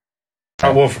offer.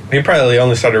 Well, he probably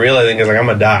only started realizing because like I'm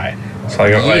gonna die. So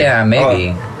like, yeah, maybe.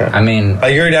 Yeah. I mean,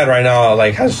 like your dad right now,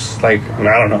 like has like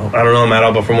I don't know him at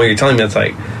all, but from what you're telling me, it's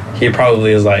like he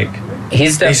probably is like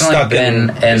he's definitely he's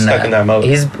stuck in that mode.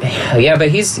 But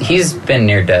he's been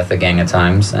near death a gang of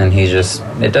times, and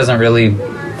it doesn't really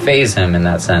faze him in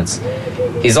that sense.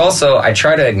 He's also, I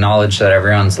try to acknowledge that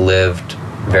everyone's lived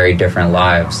very different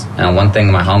lives. And one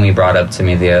thing my homie brought up to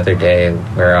me the other day,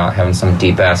 we were having some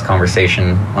deep-ass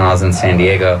conversation when I was in San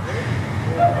Diego.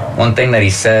 One thing that he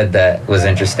said that was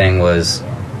interesting was,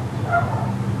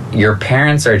 your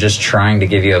parents are just trying to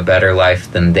give you a better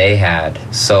life than they had.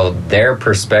 So their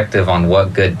perspective on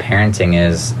what good parenting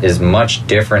is much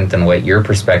different than what your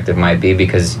perspective might be,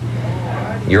 because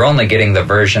you're only getting the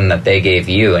version that they gave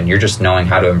you, and you're just knowing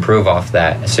how to improve off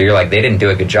that. So you're like, they didn't do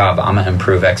a good job, I'm going to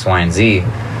improve X, Y, and Z.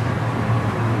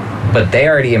 But they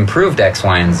already improved X,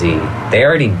 Y, and Z. They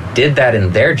already did that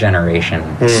in their generation.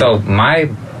 So my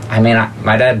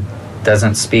dad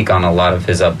doesn't speak on a lot of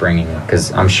his upbringing,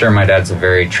 because I'm sure my dad's a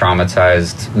very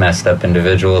traumatized, messed up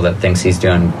individual that thinks he's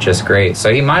doing just great.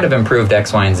 So he might have improved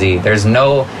X, Y, and Z.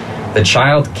 The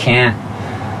child can't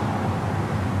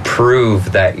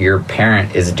prove that your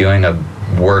parent is doing a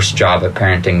worse job at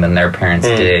parenting than their parents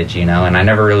did, you know? And I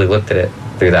never really looked at it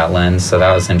through that lens, so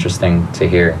that was interesting to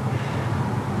hear.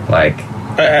 Like,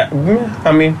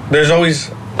 I mean, there's always...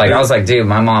 Like, I was like, dude,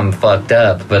 my mom fucked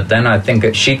up. But then I think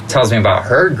that she tells me about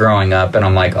her growing up, and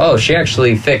I'm like, oh, she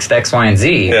actually fixed X, Y, and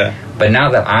Z. Yeah. But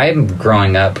now that I'm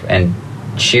growing up and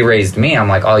she raised me, I'm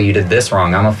like, oh, you did this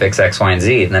wrong. I'm going to fix X, Y, and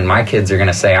Z. And then my kids are going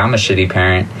to say I'm a shitty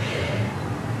parent.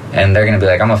 And they're going to be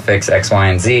like, I'm going to fix X, Y,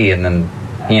 and Z. And then,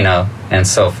 you know, and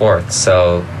so forth.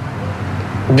 So...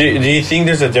 Do you think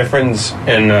there's a difference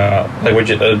in, like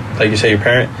you say, your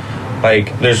parent?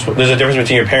 Like, there's a difference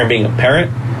between your parent being a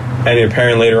parent and your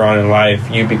parent later on in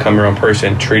life, you become your own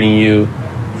person, treating you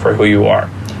for who you are.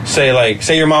 Say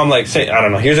your mom, I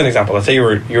don't know, here's an example. Let's say you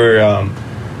were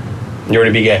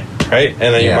to be gay, right? And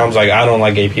then your mom's like, I don't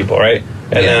like gay people, right?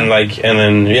 And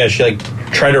then she like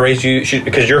tried to raise you,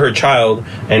 because you're her child,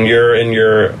 and you're in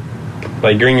your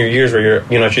years where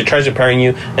she tries to parent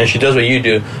you, and she does what you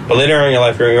do. But later on in your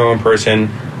life, you're your own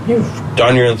person, you've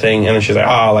done your own thing, and then she's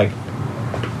like,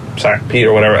 sorry, Pete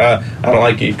or whatever, I don't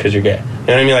like you because you're gay. You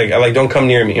know what I mean? Like don't come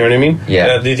near me. You know what I mean?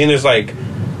 Yeah. Do you think there's like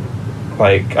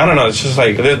I don't know. It's just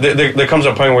like there comes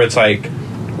a point where it's like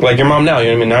your mom now. You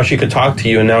know what I mean? Now she could talk to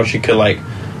you, and now she could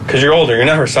because you're older. You're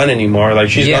not her son anymore. Like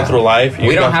she's gone through life.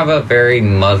 We don't have a very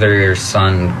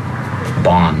mother-son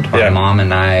bond. My mom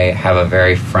and I have a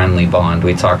very friendly bond.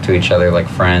 We talk to each other like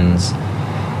friends.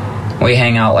 We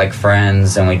hang out like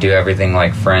friends, and we do everything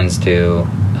like friends do.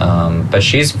 But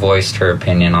she's voiced her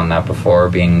opinion on that before,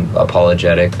 being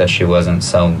apologetic that she wasn't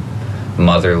so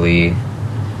motherly.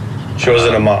 She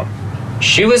wasn't a mom.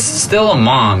 She was still a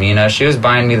mom, you know. She was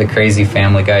buying me the crazy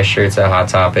Family Guy shirts at Hot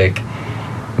Topic.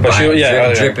 But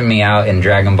dripping me out in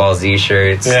Dragon Ball Z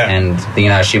shirts. Yeah. And,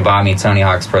 she bought me Tony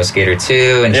Hawk's Pro Skater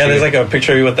 2. And there's like a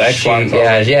picture of you with the Xbox.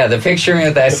 The picture of me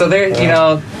with that. So there,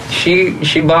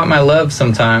 she bought my love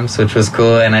sometimes, which was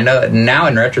cool. And I know now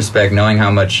in retrospect, knowing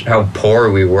how poor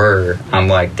we were, I'm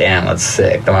like, damn, that's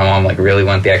sick. That my mom really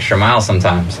went the extra mile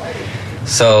sometimes.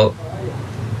 So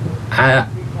I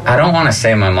don't want to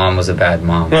say my mom was a bad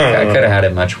mom. I could have had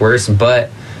it much worse,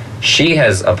 but she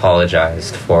has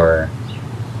apologized for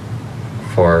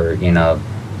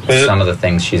some of the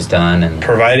things she's done, and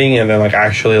providing, and then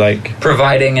actually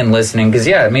providing and listening, because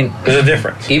there's a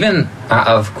difference. Even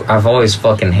I've always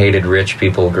fucking hated rich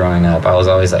people growing up. I was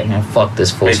always like, man, fuck this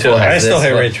fool. Me too. I still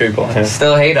hate rich people. Yeah.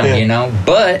 Still hate them, you know?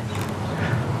 But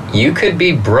you could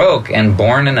be broke and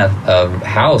born in a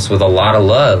house with a lot of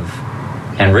love.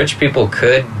 And rich people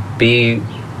could be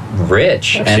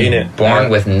rich and born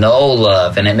with no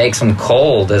love, and it makes them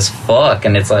cold as fuck.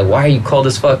 And it's like, why are you cold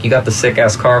as fuck? You got the sick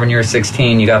ass car when you were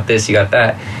 16. You got this, you got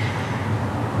that.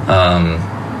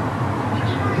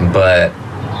 But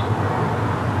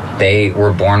they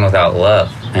were born without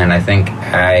love. And I think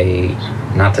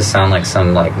not to sound like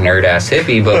some like nerd ass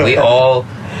hippie, but we all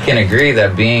can agree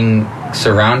that being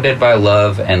surrounded by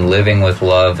love and living with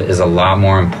love is a lot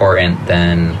more important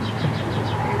than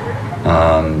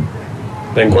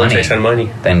Gore-Tex and money.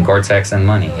 Than Gore-Tex and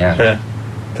money, yeah.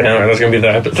 Damn, that's going to be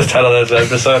the title of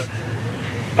this episode.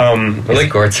 Is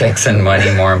Gore-Tex and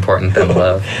money more important than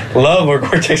love? Love or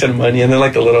Gore-Tex and money, and then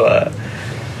like the little...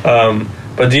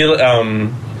 but do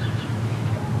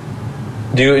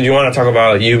you want to talk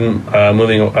about you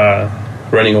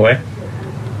running away?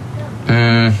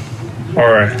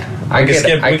 Or we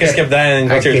can skip that and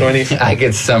go to your 20s. I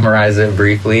could summarize it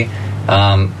briefly.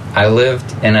 I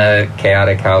lived in a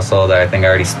chaotic household. I think I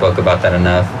already spoke about that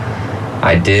enough.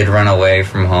 I did run away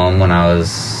from home when I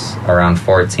was around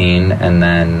 14, and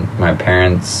then my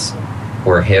parents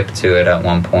were hip to it at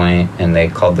one point, and they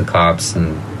called the cops,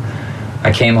 and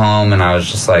I came home, and I was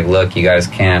just like, look, you guys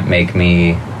can't make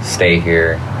me stay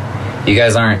here. You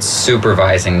guys aren't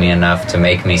supervising me enough to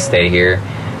make me stay here,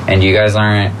 and you guys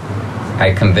aren't...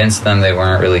 I convinced them they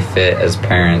weren't really fit as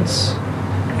parents.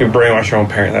 You brainwashed your own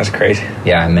parent. That's crazy.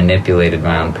 Yeah, I manipulated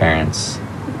my own parents.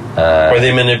 Were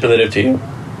they manipulative to you?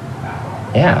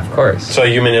 Yeah, of course. So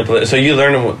you manipulate. So you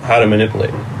learn how to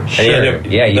manipulate. Sure.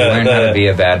 You learn how to be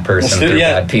a bad person through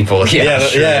bad people. Yeah,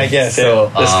 sure. I guess. So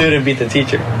the student beat the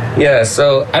teacher. Yeah.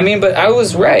 So I mean, but I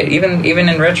was right. Even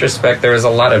in retrospect, there was a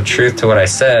lot of truth to what I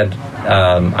said.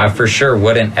 I for sure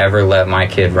wouldn't ever let my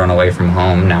kid run away from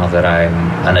home now that I'm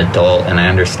an adult and I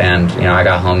understand. You know, I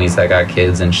got homies that got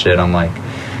kids and shit. I'm like,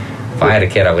 if I had a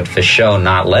kid, I would for sure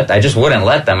not let. I just wouldn't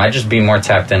let them. I'd just be more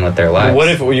tapped in with their lives. What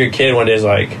if your kid one day is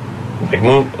like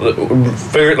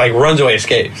runs away,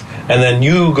 escapes, and then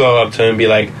you go up to him and be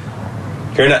like,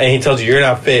 "You're not," and he tells you you're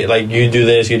not fit. Like, you do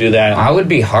this, you do that. I would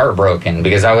be heartbroken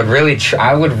because I would really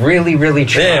try.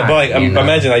 Yeah, but like,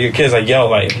 imagine like your kid's like, "Yo,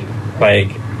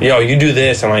 yo, you do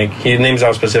this," and like he names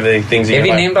out specific things. If he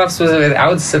named off specific, I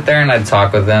would sit there and I'd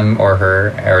talk with them or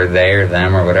her or they or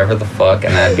them or whatever the fuck,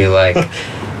 and I'd be like,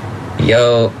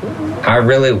 "Yo, I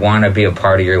really want to be a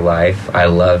part of your life. I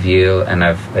love you, and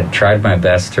I've tried my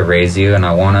best to raise you, and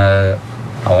I want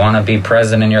to be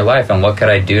present in your life. And what could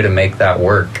I do to make that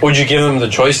work?" Would you give them the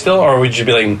choice still, or would you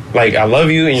be like, "I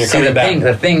love you, and you're coming back"?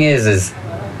 The thing is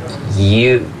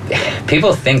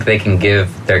people think they can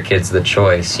give their kids the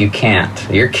choice. You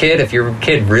can't. If your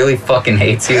kid really fucking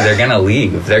hates you, they're gonna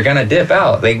leave. They're gonna dip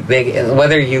out. They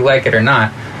whether you like it or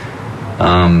not.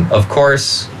 Of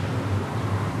course,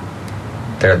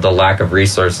 the lack of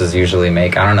resources usually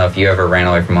make. I don't know if you ever ran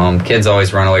away from home. Kids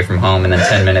always run away from home, and then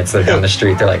 10 minutes they're down the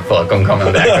street. They're like, "Fuck, I'm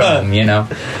coming back home," you know.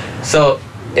 So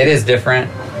it is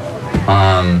different.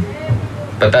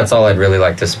 But that's all I'd really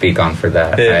like to speak on for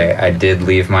that. Yeah. I did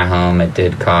leave my home. It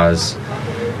did cause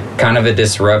kind of a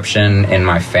disruption in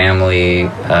my family,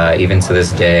 even to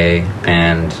this day,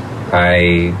 and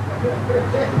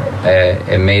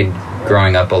it made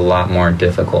growing up a lot more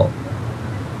difficult.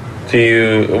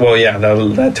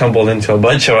 That tumbled into a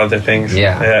bunch of other things.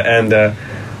 Yeah.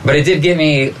 But it did get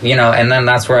me, and then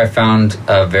that's where I found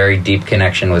a very deep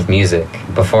connection with music.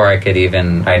 Before I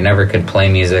never could play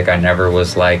music. I never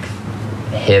was like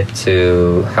hip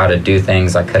to how to do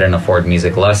things. I couldn't afford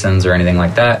music lessons or anything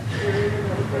like that.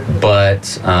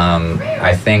 But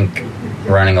I think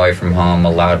running away from home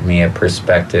allowed me a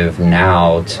perspective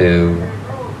now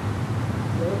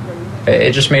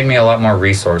it just made me a lot more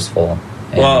resourceful.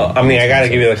 Well, I mean, I gotta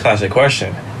give you the classic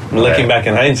question. Looking back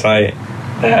in hindsight,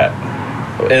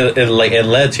 it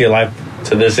led to your life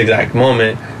to this exact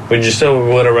moment. Would you still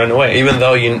would have run away, even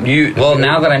though you? Well,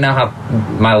 now that I know how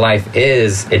my life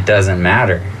is, it doesn't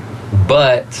matter.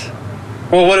 But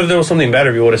what if there was something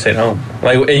better? If you would have stayed home.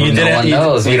 Like you didn't. No one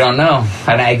knows. You don't know,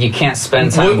 and you can't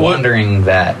spend time wondering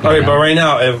that. All right, but right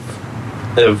now, if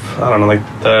I don't know, like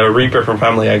the Reaper from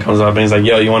Family Guy comes up and he's like,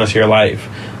 "Yo, you want to see your life?"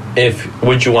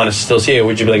 Would you want to still see it? Or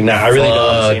would you be like, "Nah, I really don't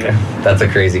want to see it"? That's a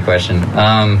crazy question.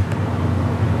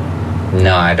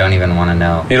 No, I don't even want to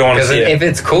know. You don't want to see it? If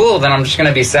it's cool, then I'm just going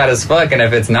to be sad as fuck. And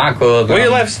if it's not cool, then... Well, your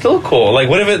life's still cool. Like,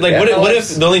 what if what if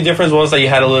the only difference was that you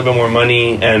had a little bit more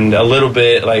money and a little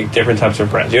bit, like, different types of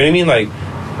friends? You know what I mean?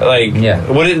 Like, Yeah.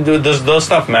 Does those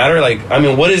stuff matter? Like, I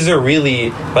mean, what is there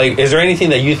really, like, is there anything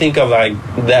that you think of, like,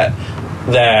 that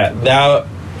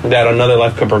another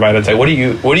life could provide? It's like, what do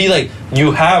you like,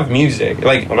 you have music,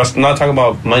 like, let's not talk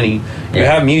about money. You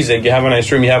have music, you have a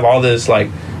nice room, you have all this, like,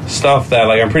 stuff that,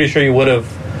 like, I'm pretty sure you would have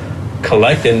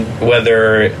collected,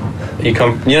 whether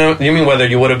whether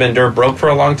you would have been dirt broke for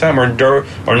a long time or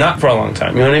not for a long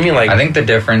time. You know what I mean? Like, I think the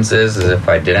difference is if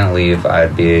I didn't leave, I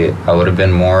would have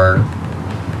been more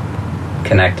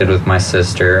connected with my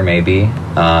sister, maybe.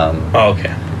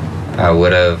 okay. I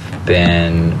would have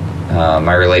been,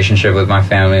 my relationship with my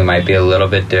family might be a little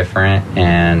bit different,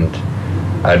 and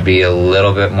I'd be a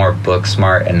little bit more book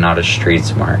smart and not as street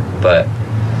smart. But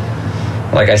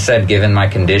like I said, given my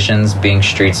conditions, being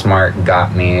street smart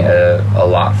got me a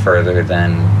lot further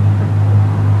than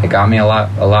it got me a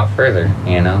lot further,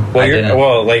 you know.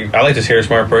 Well, like, I like to see you're a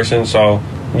smart person, so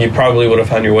you probably would have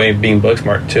found your way being book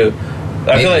smart too.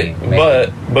 I feel like,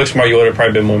 but book smart, you would have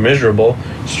probably been more miserable.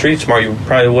 Street smart, you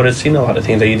probably would have seen a lot of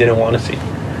things that you didn't want to see.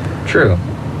 True.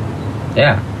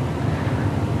 Yeah.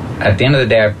 At the end of the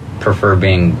day, I prefer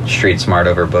being street smart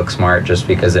over book smart, just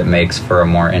because it makes for a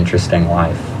more interesting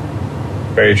life.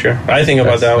 Very true. I think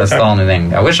about that all the time. That's the only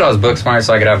thing. I wish I was book smart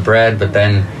so I could have bread, but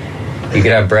then you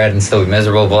could have bread and still be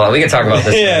miserable. Well, we can talk about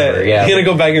this forever. Yeah. You're gonna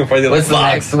go back and forth. What's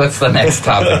the next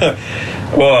topic?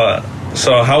 Well,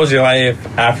 so how was your life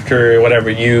after whatever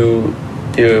you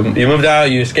moved out,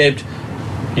 you escaped,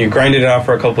 you grinded it out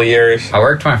for a couple of years? I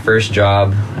worked my first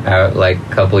job out like a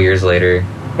couple years later.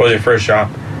 What was your first job?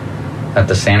 At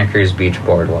the Santa Cruz Beach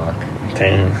Boardwalk.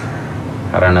 Dang.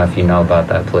 I don't know if you know about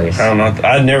that place. I don't know.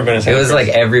 I'd never been in Santa Cruz. It was like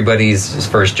everybody's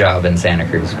first job in Santa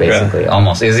Cruz, basically. Yeah.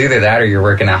 Almost. It was either that or you're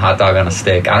working at Hot Dog on a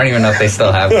Stick. I don't even know if they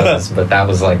still have those, but that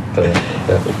was like the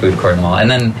food court and all.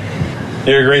 And then...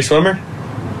 You're a great swimmer?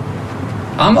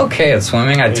 I'm okay at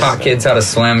swimming. I taught kids how to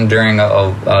swim during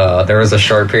there was a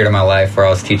short period of my life where I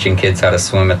was teaching kids how to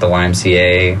swim at the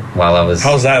YMCA while I was...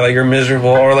 How's that? Like, you're miserable,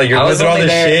 or like you're doing all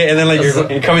this shit, and then like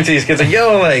you're coming to these kids like,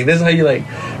 yo, like, this is how you, like,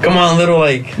 come on, little,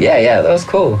 like... Yeah, that was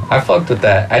cool. I fucked with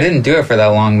that. I didn't do it for that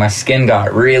long. My skin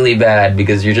got really bad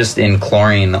because you're just in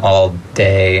chlorine all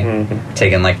day,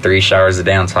 taking like 3 showers a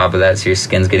day on top of that, so your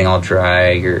skin's getting all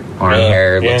dry, your arm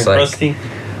hair looks like... crusty.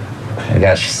 I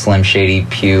got Slim Shady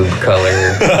pube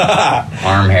color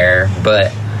arm hair,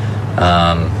 but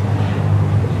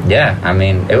yeah, I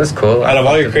mean, it was cool. Out of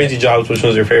all your crazy jobs, which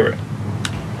was your favorite?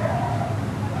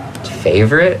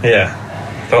 Favorite?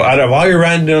 Yeah. So out of all your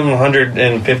random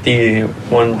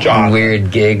 151 jobs, weird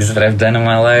gigs that I've done in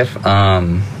my life,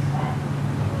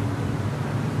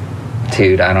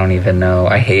 dude, I don't even know.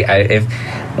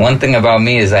 One thing about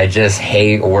me is I just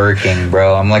hate working,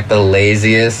 bro. I'm like the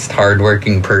laziest,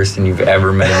 hardworking person you've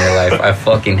ever met in your life. I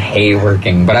fucking hate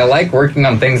working. But I like working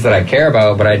on things that I care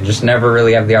about, but I just never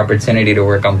really have the opportunity to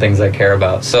work on things I care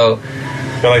about. So...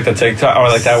 Or like the TikTok, or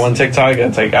like that one TikTok,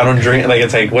 it's like, I don't dream... Like,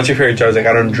 it's like, what's your favorite job? It's like,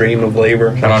 I don't dream of labor.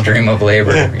 I don't dream of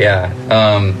labor, yeah.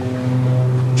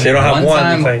 So you don't have one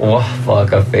time, like... Oh,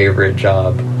 fuck, a favorite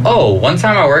job. Oh, one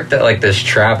time I worked at like this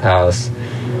trap house...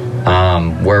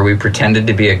 where we pretended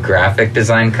to be a graphic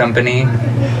design company.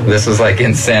 This was like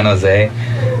in San Jose,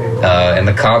 and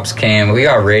the cops came. We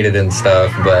got raided and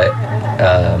stuff, but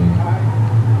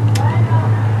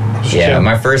yeah,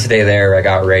 my first day there, I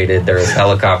got raided. There was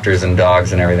helicopters and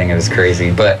dogs and everything. It was crazy,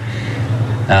 but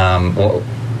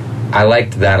I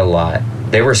liked that a lot.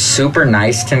 They were super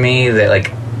nice to me. They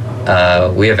like.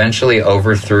 We eventually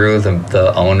overthrew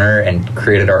the owner and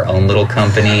created our own little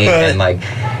company, and like.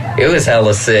 It was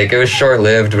hella sick. It was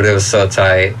short-lived, but it was so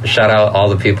tight. Shout out all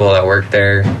the people that worked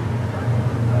there.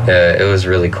 It was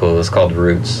really cool. It was called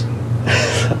Roots.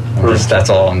 That's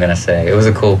all I'm gonna say. It was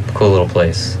a cool little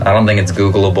place. I don't think it's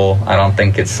Googleable. I don't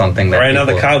think it's something that right now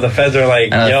the feds are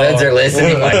like, yo. The feds are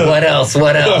listening. Like, what else?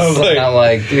 Like, and I'm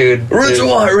like, dude. Roots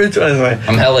what?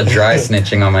 I'm hella dry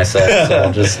snitching on myself, so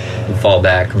I'll just fall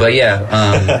back. But yeah,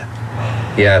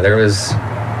 there was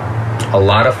a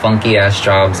lot of funky ass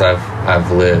jobs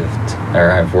I've lived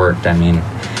or I've worked. I mean,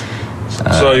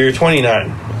 so you're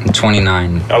 29. I'm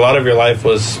 29. A lot of your life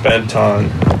was spent on,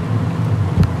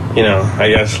 you know, I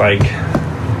guess like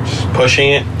just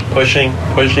pushing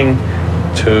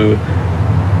to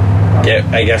get,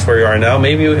 I guess, where you are now.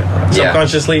 Maybe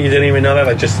subconsciously you didn't even know that,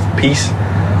 like just peace.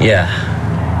 Yeah.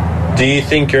 Do you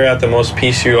think you're at the most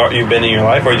peace you've been in your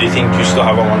life, or do you think you still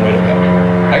have a long way to go?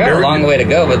 I got a long way to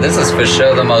go, but this is for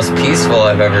sure the most peaceful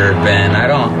I've ever been. I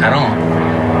don't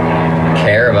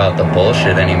care about the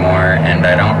bullshit anymore, and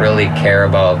I don't really care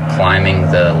about climbing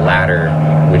the ladder,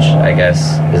 which I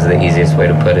guess is the easiest way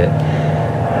to put it.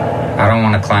 I don't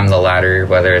want to climb the ladder,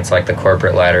 whether it's like the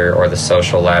corporate ladder or the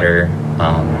social ladder.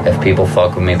 If people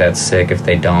fuck with me, that's sick. If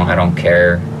they don't, I don't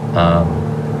care.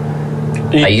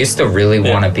 I used to really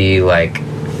want to be like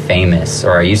famous,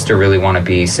 or I used to really want to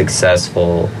be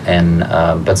successful, and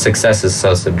but success is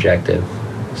so subjective.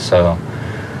 So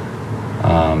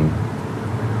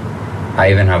I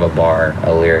even have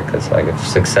a lyric that's like, if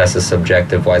success is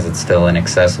subjective, why is it still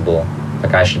inaccessible?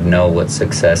 Like, I should know what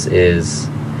success is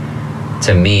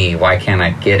to me. Why can't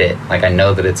I get it? Like, I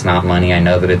know that it's not money. I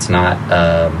know that it's not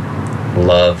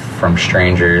love from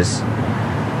strangers.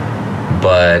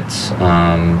 But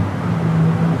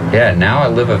yeah, now I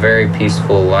live a very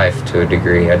peaceful life to a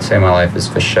degree. I'd say my life is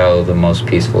for show the most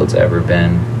peaceful it's ever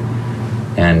been.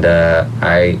 And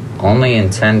I only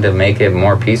intend to make it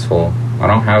more peaceful. I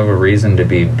don't have a reason to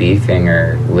be beefing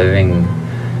or living.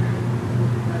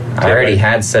 I already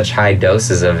had such high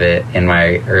doses of it in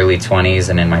my early 20s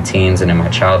and in my teens and in my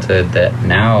childhood that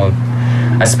now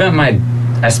I spent my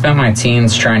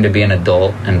teens trying to be an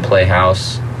adult and play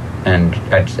house. And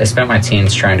I spent my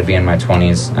teens trying to be in my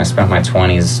 20s. I spent my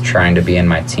 20s trying to be in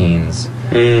my teens.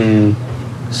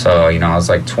 So, you know, I was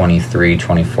like 23,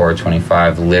 24,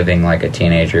 25, living like a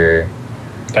teenager.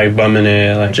 Like bumming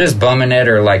it? Like just bumming it,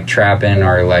 or like trapping,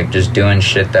 or like just doing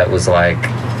shit that was like...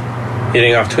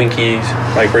 Eating off Twinkies,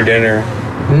 like for dinner?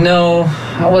 No,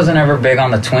 I wasn't ever big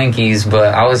on the Twinkies,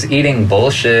 but I was eating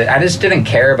bullshit. I just didn't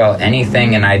care about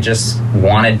anything, and I just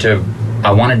wanted to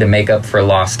make up for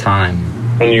lost time.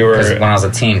 When you were... When I was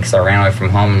a teen, because I ran away from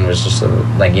home and was just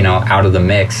like, you know, out of the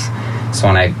mix. So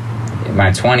when in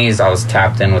my 20s, I was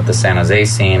tapped in with the San Jose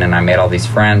scene, and I made all these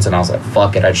friends, and I was like,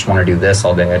 fuck it, I just want to do this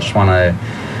all day. I just want to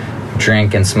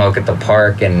drink and smoke at the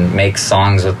park and make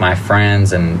songs with my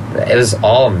friends, and it was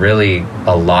all really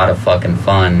a lot of fucking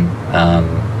fun.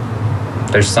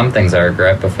 There's some things I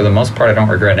regret, but for the most part, I don't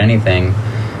regret anything.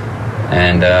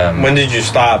 And when did you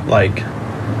stop? Like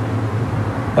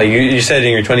you said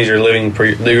in your 20s, you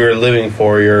were living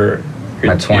for your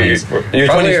my 20s. Your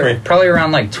 20s. Probably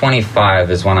around like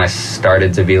 25 is when I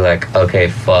started to be like, okay,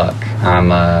 fuck, I'm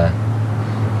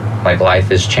like, life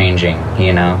is changing,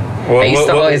 you know. I used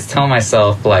to always tell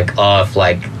myself like, oh, if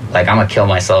like I'm gonna kill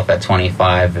myself at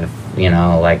 25, if, you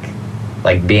know, like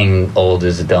being old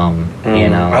is dumb, you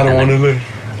know. I don't want to live.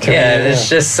 Yeah, it's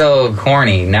just so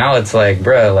corny. Now it's like,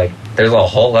 bro, like there's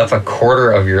that's a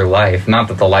quarter of your life. Not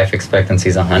that the life expectancy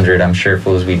is 100. I'm sure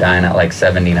fools be dying at like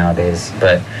 70 nowadays.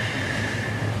 But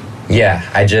yeah,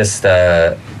 I just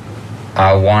I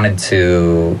wanted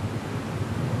to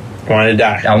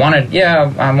die. I wanted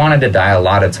to die a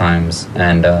lot of times,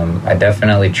 and I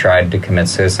definitely tried to commit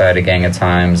suicide a gang of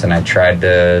times, and I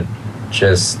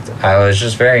was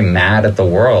just very mad at the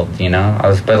world, you know.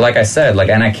 But like I said, like,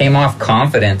 and I came off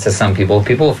confident to some people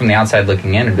from the outside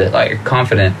looking in, a bit like, you're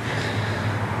confident,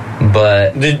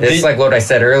 but it's like what I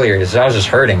said earlier, is I was just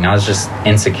hurting. I was just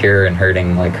insecure and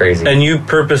hurting like crazy. And you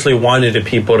purposely wanted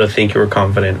people to think you were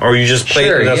confident, or you just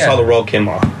played, and that's how the world came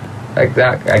off? Like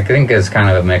that, I think it's kind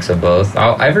of a mix of both.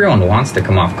 Everyone wants to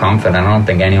come off confident. I don't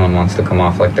think anyone wants to come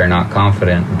off like they're not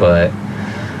confident, but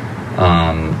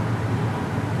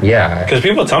yeah. Because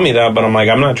people tell me that, but I'm like,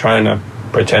 I'm not trying to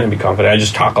pretend to be confident. I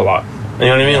just talk a lot. You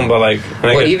know what I mean? But like,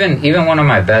 even one of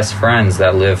my best friends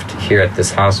that lived here at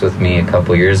this house with me a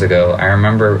couple years ago, I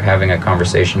remember having a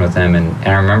conversation with him, and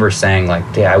I remember saying like,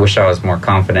 yeah, I wish I was more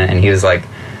confident. And he was like,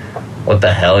 what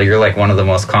the hell? You're like one of the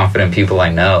most confident people I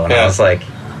know. And I was like,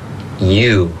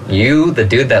 you, the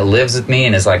dude that lives with me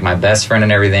and is like my best friend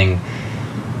and everything,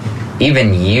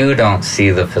 even you don't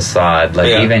see the facade.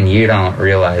 Like, even you don't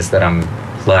realize that I'm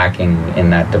lacking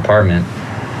in that department.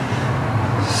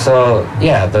 So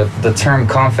yeah, the term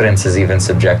confidence is even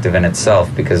subjective in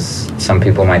itself, because some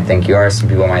people might think you are, some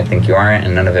people might think you aren't,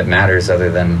 and none of it matters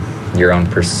other than your own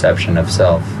perception of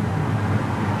self.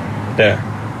 Yeah.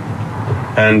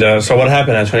 And so what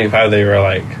happened at 25 that you were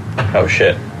like, oh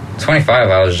shit? 25,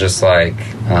 I was just like,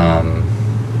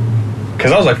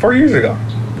 because that was like 4 years ago.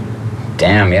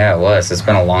 Damn, yeah, it was. It's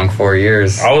been a long 4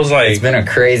 years. I was like... It's been a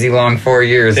crazy long 4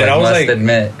 years, I must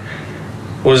admit.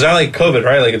 Was that like COVID,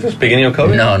 right? Like at the beginning of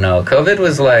COVID? No. COVID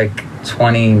was like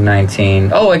 2019.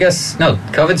 Oh, I guess... No,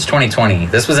 COVID's 2020.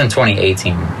 This was in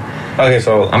 2018. Okay,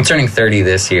 so... I'm turning 30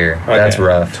 this year. Okay. That's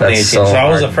rough. That's so I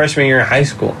was hard. a freshman year in high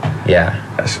school. Yeah.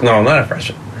 No, not a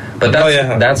freshman. But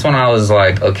that's when I was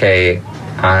like, okay...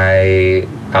 I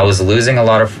was losing a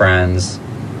lot of friends.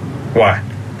 Why?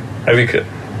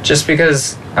 Just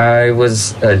because I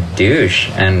was a douche,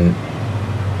 and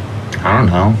I don't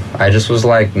know. I just was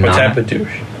like, what type of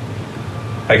douche?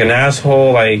 Like an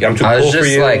asshole? Like, I'm too cool for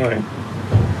you? Like,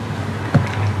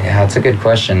 yeah, That's a good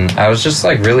question. I was just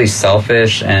like really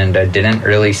selfish, and I didn't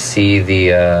really see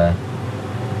the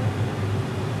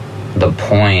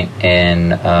point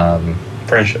in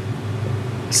friendship.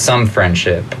 Some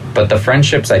friendship, but the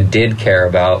friendships I did care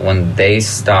about, when they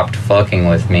stopped fucking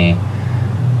with me,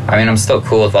 I mean, I'm still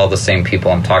cool with all the same people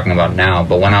I'm talking about now,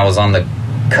 but when I was on the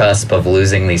cusp of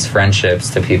losing these friendships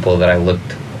to people that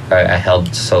I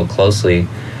held so closely,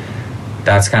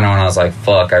 that's kind of when I was like,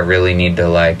 fuck, I really need to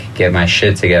like get my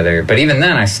shit together. But even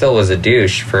then, I still was a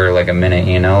douche for like a minute,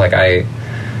 you know? Like, I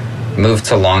moved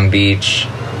to Long Beach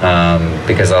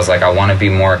because I was like, I want to be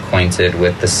more acquainted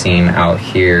with the scene out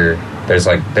here.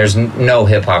 There's no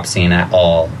hip-hop scene at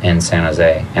all in San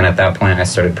Jose. And at that point, I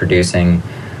started producing,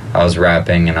 I was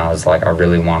rapping, and I was like, I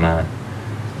really want to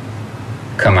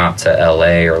come out to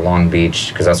LA or Long Beach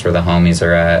because that's where the homies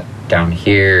are at down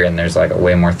here, and there's like a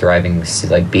way more thriving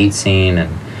like beat scene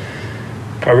and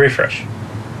a refresh.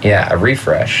 Yeah, a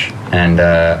refresh. And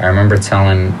I remember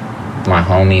telling my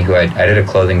homie, who I did a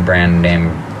clothing brand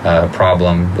named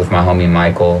Problem with my homie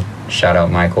Michael. Shout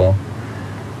out Michael.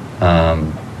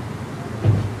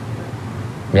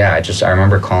 Yeah, I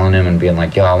remember calling him and being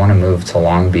like, yo, I want to move to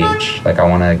Long Beach. Like, I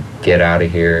want to get out of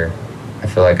here. I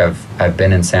feel like I've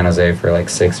been in San Jose for like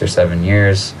 6 or 7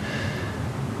 years.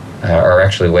 Or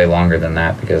actually way longer than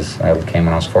that, because I came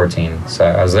when I was 14. So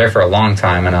I was there for a long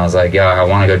time, and I was like, yeah, I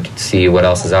want to go see what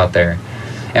else is out there.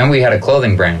 And we had a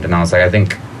clothing brand, and I was like, I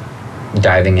think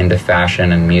diving into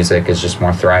fashion and music is just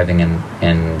more thriving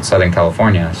in Southern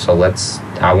California. So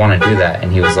I want to do that.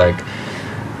 And he was like,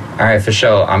 all right, for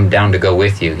sure, I'm down to go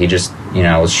with you. He just,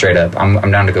 was straight up,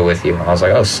 I'm down to go with you. I was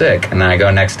like, oh, sick. And then I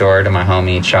go next door to my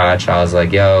homie Chach. I was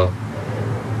like, yo,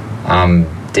 I'm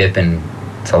dipping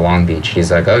to Long Beach. He's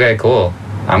like, okay, cool,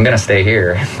 I'm gonna stay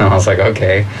here. And I was like,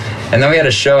 okay. And then we had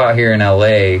a show out here in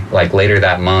LA like later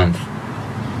that month,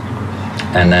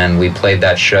 and then we played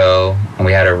that show and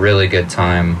we had a really good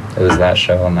time. It was that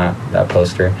show and that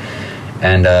poster.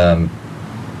 And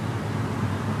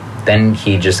then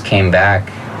he just came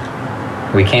back.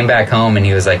 We came back home and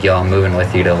he was like, yo, I'm moving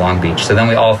with you to Long Beach. So then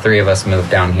we all three of us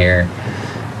moved down here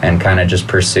and kind of just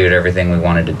pursued everything we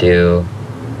wanted to do.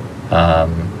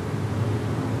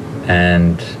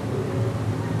 And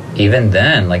even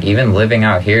then, like, even living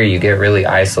out here, you get really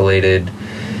isolated.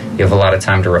 You have a lot of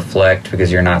time to reflect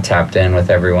because you're not tapped in with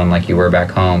everyone like you were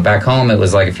back home. Back home, it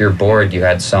was like if you're bored, you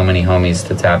had so many homies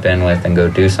to tap in with and go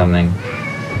do something.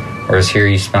 Whereas here,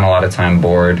 you spend a lot of time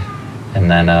bored, and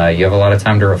then you have a lot of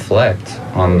time to reflect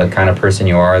on the kind of person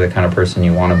you are, the kind of person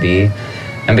you want to be.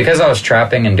 And because I was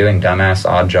trapping and doing dumbass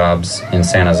odd jobs in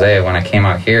San Jose, when I came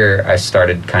out here, I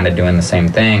started kind of doing the same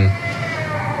thing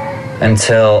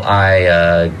until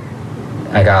I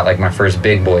got like my first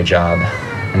big boy job.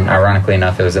 And ironically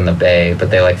enough, it was in the Bay,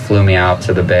 but they like flew me out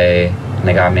to the Bay and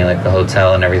they got me like the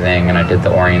hotel and everything, and I did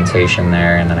the orientation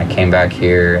there, and then I came back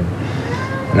here,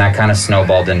 and that kind of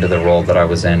snowballed into the role that I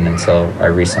was in until I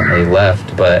recently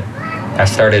left. But I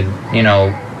started,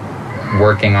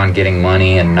 working on getting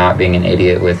money and not being an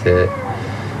idiot with it.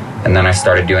 And then I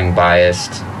started doing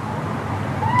Biased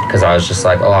because I was just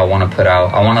like, I want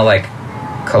to like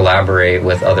collaborate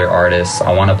with other artists.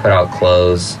 I want to put out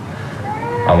clothes.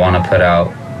 I want to put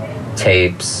out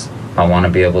tapes. I want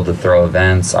to be able to throw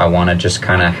events. I want to just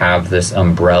kind of have this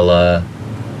umbrella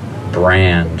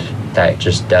brand that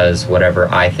just does whatever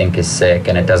I think is sick,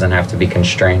 and it doesn't have to be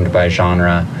constrained by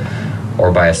genre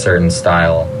or by a certain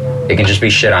style. It can just be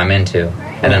shit I'm into.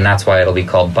 And then that's why it'll be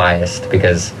called Biased,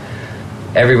 because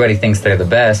everybody thinks they're the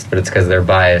best, but it's because they're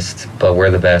biased. But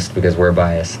we're the best because we're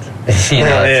biased. It's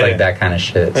like that kind of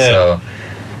shit. Yeah.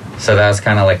 So that was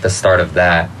kind of like the start of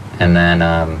that. And then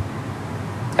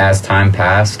as time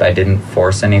passed, I didn't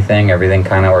force anything. Everything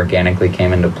kind of organically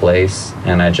came into place.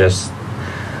 And I just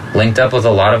linked up with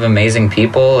a lot of amazing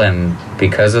people. And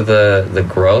because of the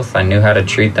growth, I knew how to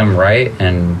treat them right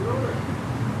and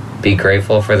be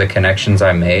grateful for the connections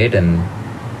I made. And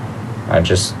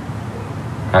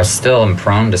I still am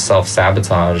prone to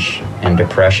self-sabotage and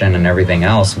depression and everything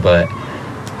else, but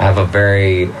I have a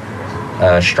very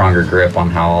stronger grip on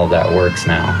how all that works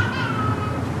now.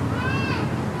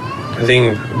 I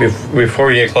think before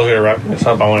we get closer to wrapping this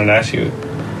up, I wanted to ask you,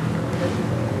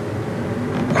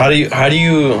 how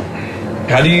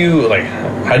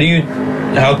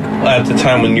at the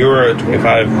time when you were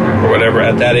 25 or whatever,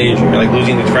 at that age, you're like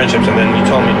losing these friendships, and then you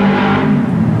told me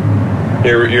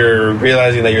you're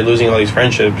realizing that you're losing all these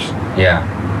friendships. Yeah.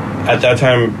 At that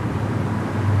time,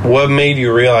 what made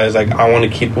you realize like I want to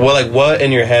keep? What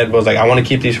in your head was like I want to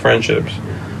keep these friendships,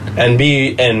 and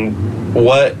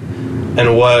what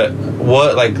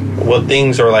what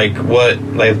things or what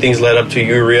things led up to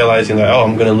you realizing that, oh,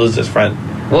 I'm gonna lose this friend?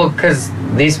 Well, because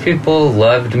these people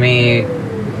loved me.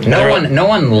 No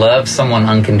one loves someone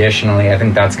unconditionally. I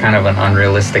think that's kind of an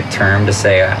unrealistic term to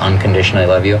say I unconditionally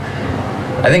love you.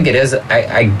 I think it is.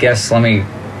 I guess let me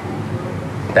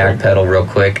backpedal real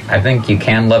quick. I think you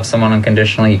can love someone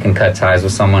unconditionally. You can cut ties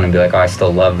with someone and be like, oh, I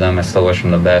still love them. I still wish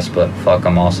them the best, but fuck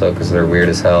them also because they're weird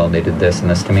as hell. They did this and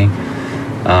this to me.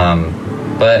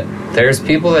 But there's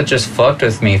people that just fucked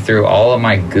with me through all of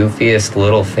my goofiest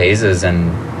little phases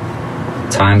and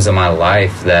times of my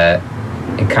life that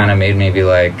it kind of made me be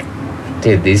like,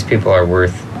 dude, these people are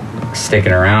worth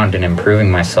sticking around and improving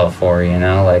myself for, you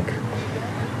know? Like,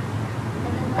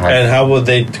 and how would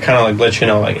they kind of like let you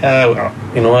know, like,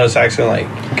 you know what, it's actually like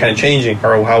kind of changing,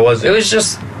 or how was it? It was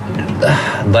just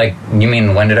like, you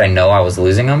mean when did I know I was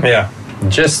losing them? Yeah.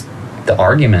 Just the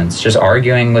arguments, just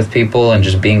arguing with people and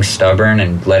just being stubborn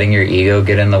and letting your ego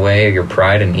get in the way, your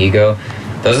pride and ego.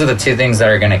 Those are the two things that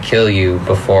are going to kill you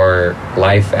before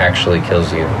life actually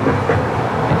kills you.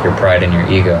 Like your pride and your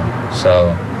ego.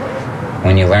 So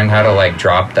when you learn how to like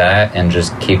drop that and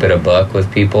just keep it a buck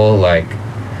with people, like,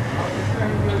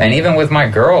 and even with my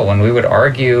girl, when we would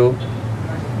argue,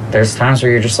 there's times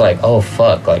where you're just like, oh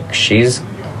fuck, like she's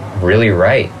really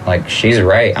right. Like she's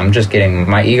right. I'm just getting,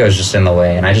 my ego's just in the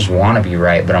way and I just want to be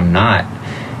right, but I'm not.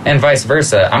 And vice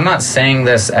versa. I'm not saying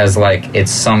this as like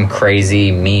it's some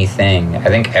crazy me thing. I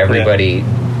think everybody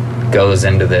goes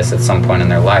into this at some point in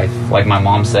their life. Like my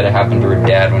mom said, it happened to her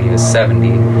dad when he was 70.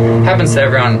 It happens to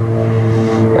everyone.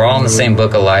 We're all in the same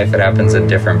book of life. It happens at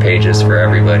different pages for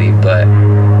everybody. But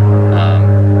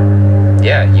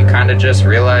yeah, you kind of just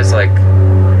realize like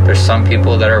there's some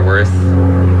people that are worth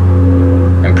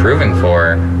improving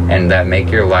for and that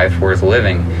make your life worth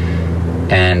living.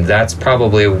 And that's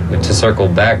probably, to circle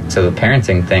back to the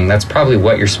parenting thing, that's probably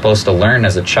what you're supposed to learn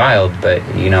as a child, but,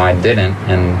 you know, I didn't,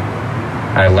 and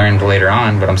I learned later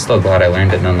on, but I'm still glad I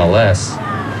learned it nonetheless.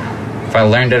 If I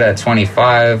learned it at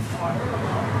 25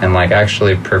 and, like,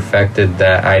 actually perfected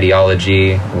that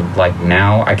ideology, like,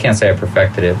 now, I can't say I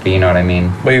perfected it, but you know what I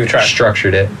mean? But you've tried.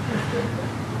 Structured it.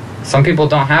 Some people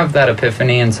don't have that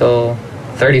epiphany until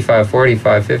 35,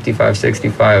 45, 55,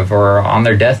 65, or on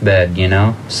their deathbed, you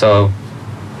know? So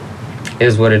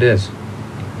is what it is.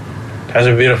 That's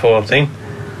a beautiful thing.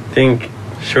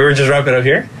 Should we just wrap it up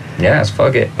here? Yes,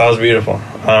 fuck it. That was beautiful.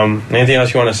 Anything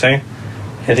else you want to say?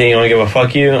 Anything you want to give a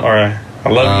fuck you or I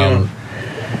love you?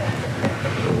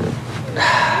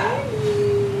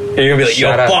 You're gonna be like,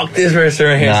 yo, fuck this person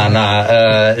right here.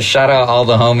 Nah. Shout out all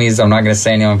the homies. I'm not gonna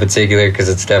say anyone in particular because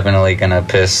it's definitely gonna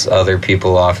piss other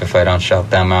people off if I don't shout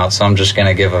them out. So I'm just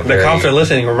gonna give a the cops are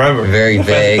listening. Remember, very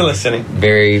vague, listening.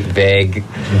 Very vague,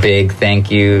 big thank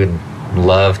you, and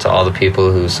love to all the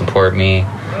people who support me,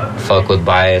 fuck with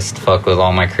Biased, fuck with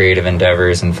all my creative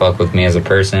endeavors, and fuck with me as a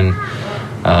person.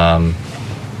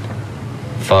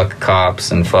 Fuck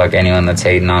cops and fuck anyone that's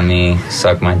hating on me.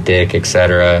 Suck my dick,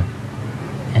 etc.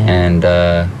 And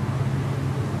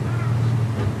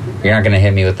you're not gonna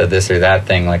hit me with the this or that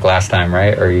thing like last time,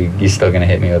 right? Or you still gonna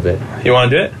hit me with it? You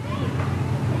want to do it?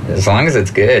 As long as it's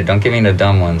good. Don't give me the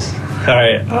dumb ones. All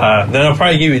right. Then I'll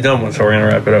probably give you dumb ones, so we're gonna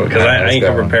wrap it up because I ain't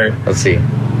come prepared. Let's see. All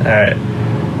right.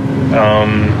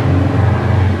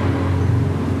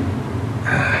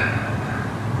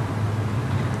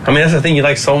 I mean, that's the thing, you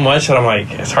like so much that I'm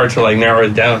like, it's hard to like narrow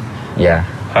it down. Yeah.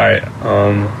 All right.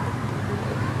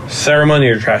 Ceremony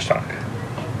or trash talk?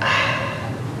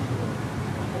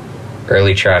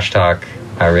 Early trash talk.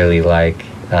 I really like.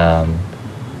 I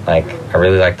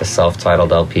really like the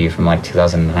self-titled LP from like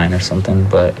 2009 or something.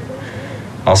 But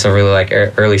also really like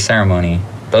early ceremony.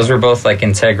 Those were both like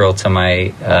integral to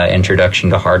my introduction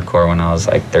to hardcore when I was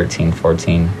like 13,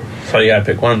 14. So you gotta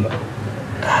pick one though.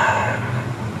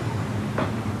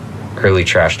 Early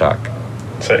trash talk.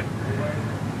 Sick.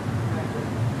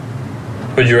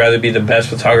 Would you rather be the best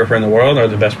photographer in the world or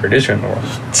the best producer in the world?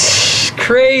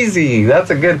 Crazy. That's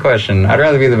a good question. I'd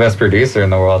rather be the best producer in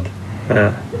the world.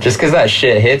 Yeah. Just because that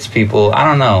shit hits people. I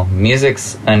don't know.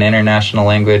 Music's an international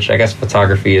language. I guess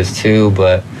photography is too,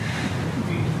 but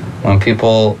when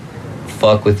people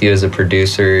fuck with you as a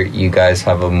producer, you guys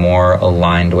have a more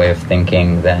aligned way of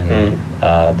thinking than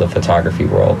the photography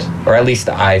world. Or at least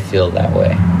I feel that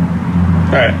way.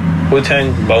 Alright.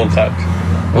 Wu-Tang, Bone Thugs.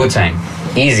 Wu-Tang.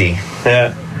 Easy.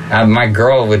 Yeah. My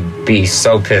girl would be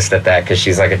so pissed at that because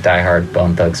she's like a diehard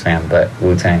Bone Thugs fan, but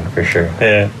Wu-Tang for sure.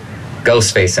 Yeah.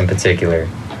 Ghostface in particular.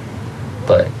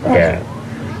 But, yeah.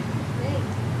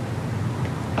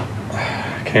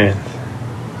 Can't.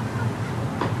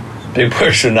 Big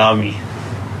boy tsunami.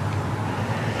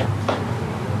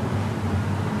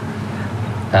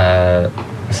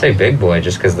 say Big Boy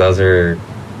just because those are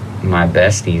my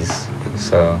besties.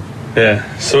 So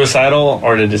Yeah. Suicidal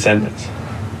or The Descendants?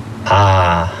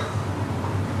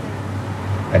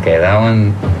 Okay, that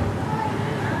one.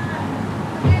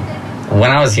 When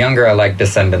I was younger, I liked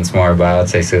Descendants more, but I would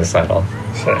say Suicidal.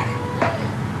 Sick.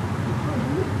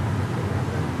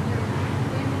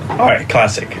 All right,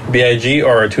 classic. B.I.G.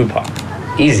 or Tupac?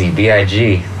 Easy,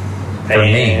 B.I.G. For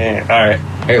me. All right.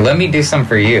 Here, let me do some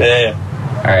for you. Yeah.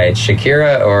 All right,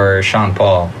 Shakira or Sean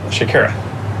Paul? Shakira.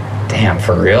 Damn,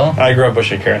 for real? I grew up with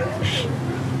Shakira.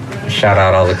 Shout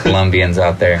out all the Colombians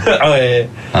out there. Oh, yeah.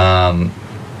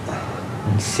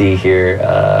 Let's see here.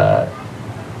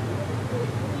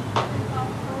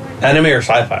 Anime or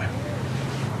sci-fi?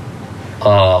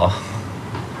 Oh.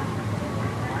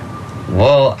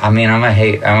 Well, I mean, I'm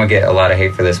gonna get a lot of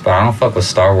hate for this, but I don't fuck with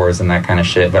Star Wars and that kind of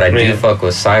shit. But I do fuck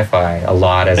with sci-fi a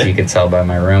lot, as you can tell by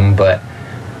my room. But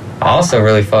I also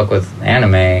really fuck with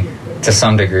anime to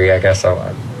some degree. I guess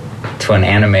to an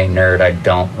anime nerd,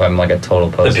 I'm like a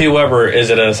total poser. The Peet Weber,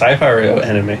 is it a sci-fi or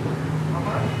anime?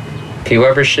 Peet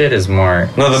Weber shit is more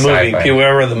No, the sci-fi. movie. Peet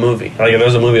Weber, the movie. Like,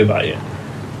 there's a movie about you.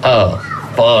 Oh,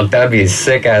 fuck. That'd be a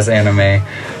sick-ass anime.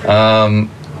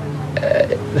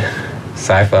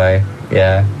 Sci-fi.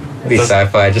 Yeah. It'd be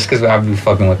sci-fi. Just because I'd be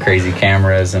fucking with crazy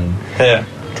cameras and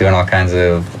doing all kinds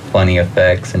of funny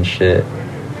effects and shit.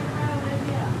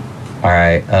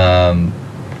 Alright.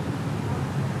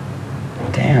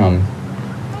 Damn.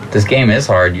 This game is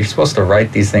hard. You're supposed to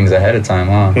write these things ahead of time,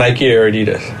 huh? Nike or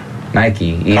Adidas? Nike.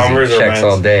 Easy. Converse or Checks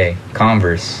Vans? all day.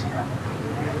 Converse.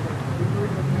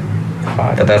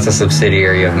 But that's a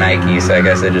subsidiary of Nike, so I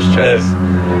guess I just chose.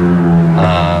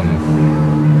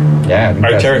 Yeah. I think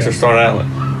that's Arc'teryx it. or Stone Island?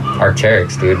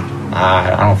 Arc'teryx, dude.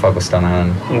 I don't fuck with Stone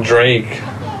Island. Drake.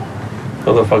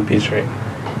 Who the fuck beats Drake?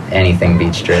 Anything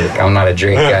beats Drake. I'm not a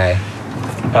Drake guy.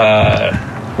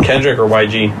 Kendrick or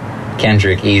YG?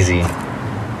 Kendrick, easy.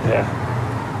 Yeah.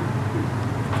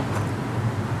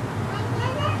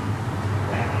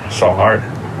 So hard.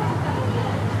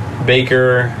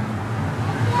 Baker.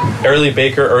 Early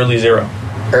Baker, early Zero.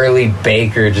 Early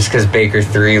Baker, just because Baker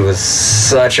 3 was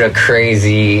such a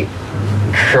crazy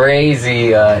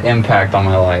impact on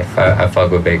my life. I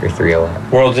fuck with Baker 3 a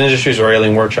lot. World Industries or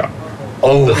Alien Workshop?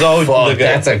 Oh, fuck,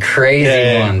 that's a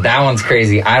crazy one. That one's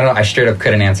crazy. I straight up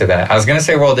couldn't answer that. I was gonna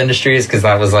say World Industries because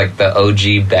that was like the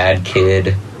OG bad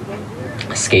kid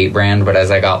skate brand, but as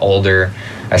I got older,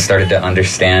 I started to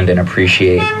understand and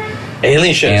appreciate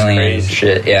Alien shit is crazy.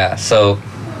 shit. Yeah, so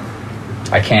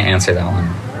I can't answer that one.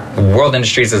 World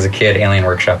Industries as a kid, Alien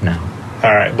Workshop now.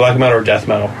 All right, black metal or death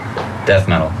metal? Death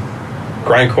metal.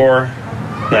 Grindcore?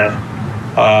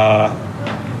 Nah.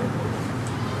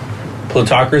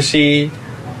 Plutocracy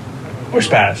or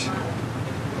Spaz?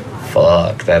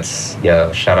 Fuck, that's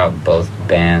shout out both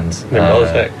bands. They're both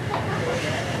sick.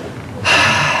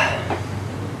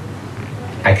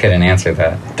 I couldn't answer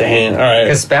that. Dang, alright.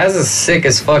 Because Spaz is sick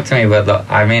as fuck to me, but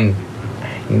I mean,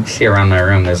 you see around my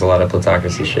room, there's a lot of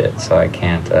Plutocracy shit, so I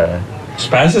can't.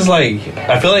 Spaz is like,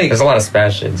 I feel like there's a lot of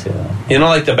Spaz shit too. You know,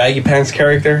 like the baggy pants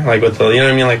character, like with the, you know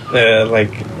what I mean, like I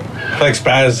feel like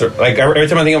Spaz. Like every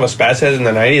time I think of a Spaz head in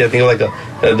the '90s, I think of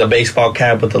like the baseball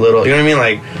cap with the little, you know what I mean,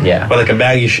 like with like a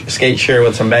baggy skate shirt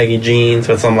with some baggy jeans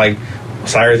with some like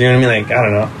Cyrus, you know what I mean, like I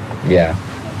don't know. Yeah.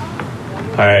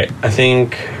 All right, I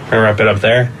think we're gonna wrap it up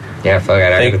there. Yeah, fuck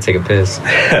it. I gotta take a piss.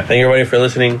 Thank you everybody for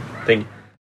listening. Thank you.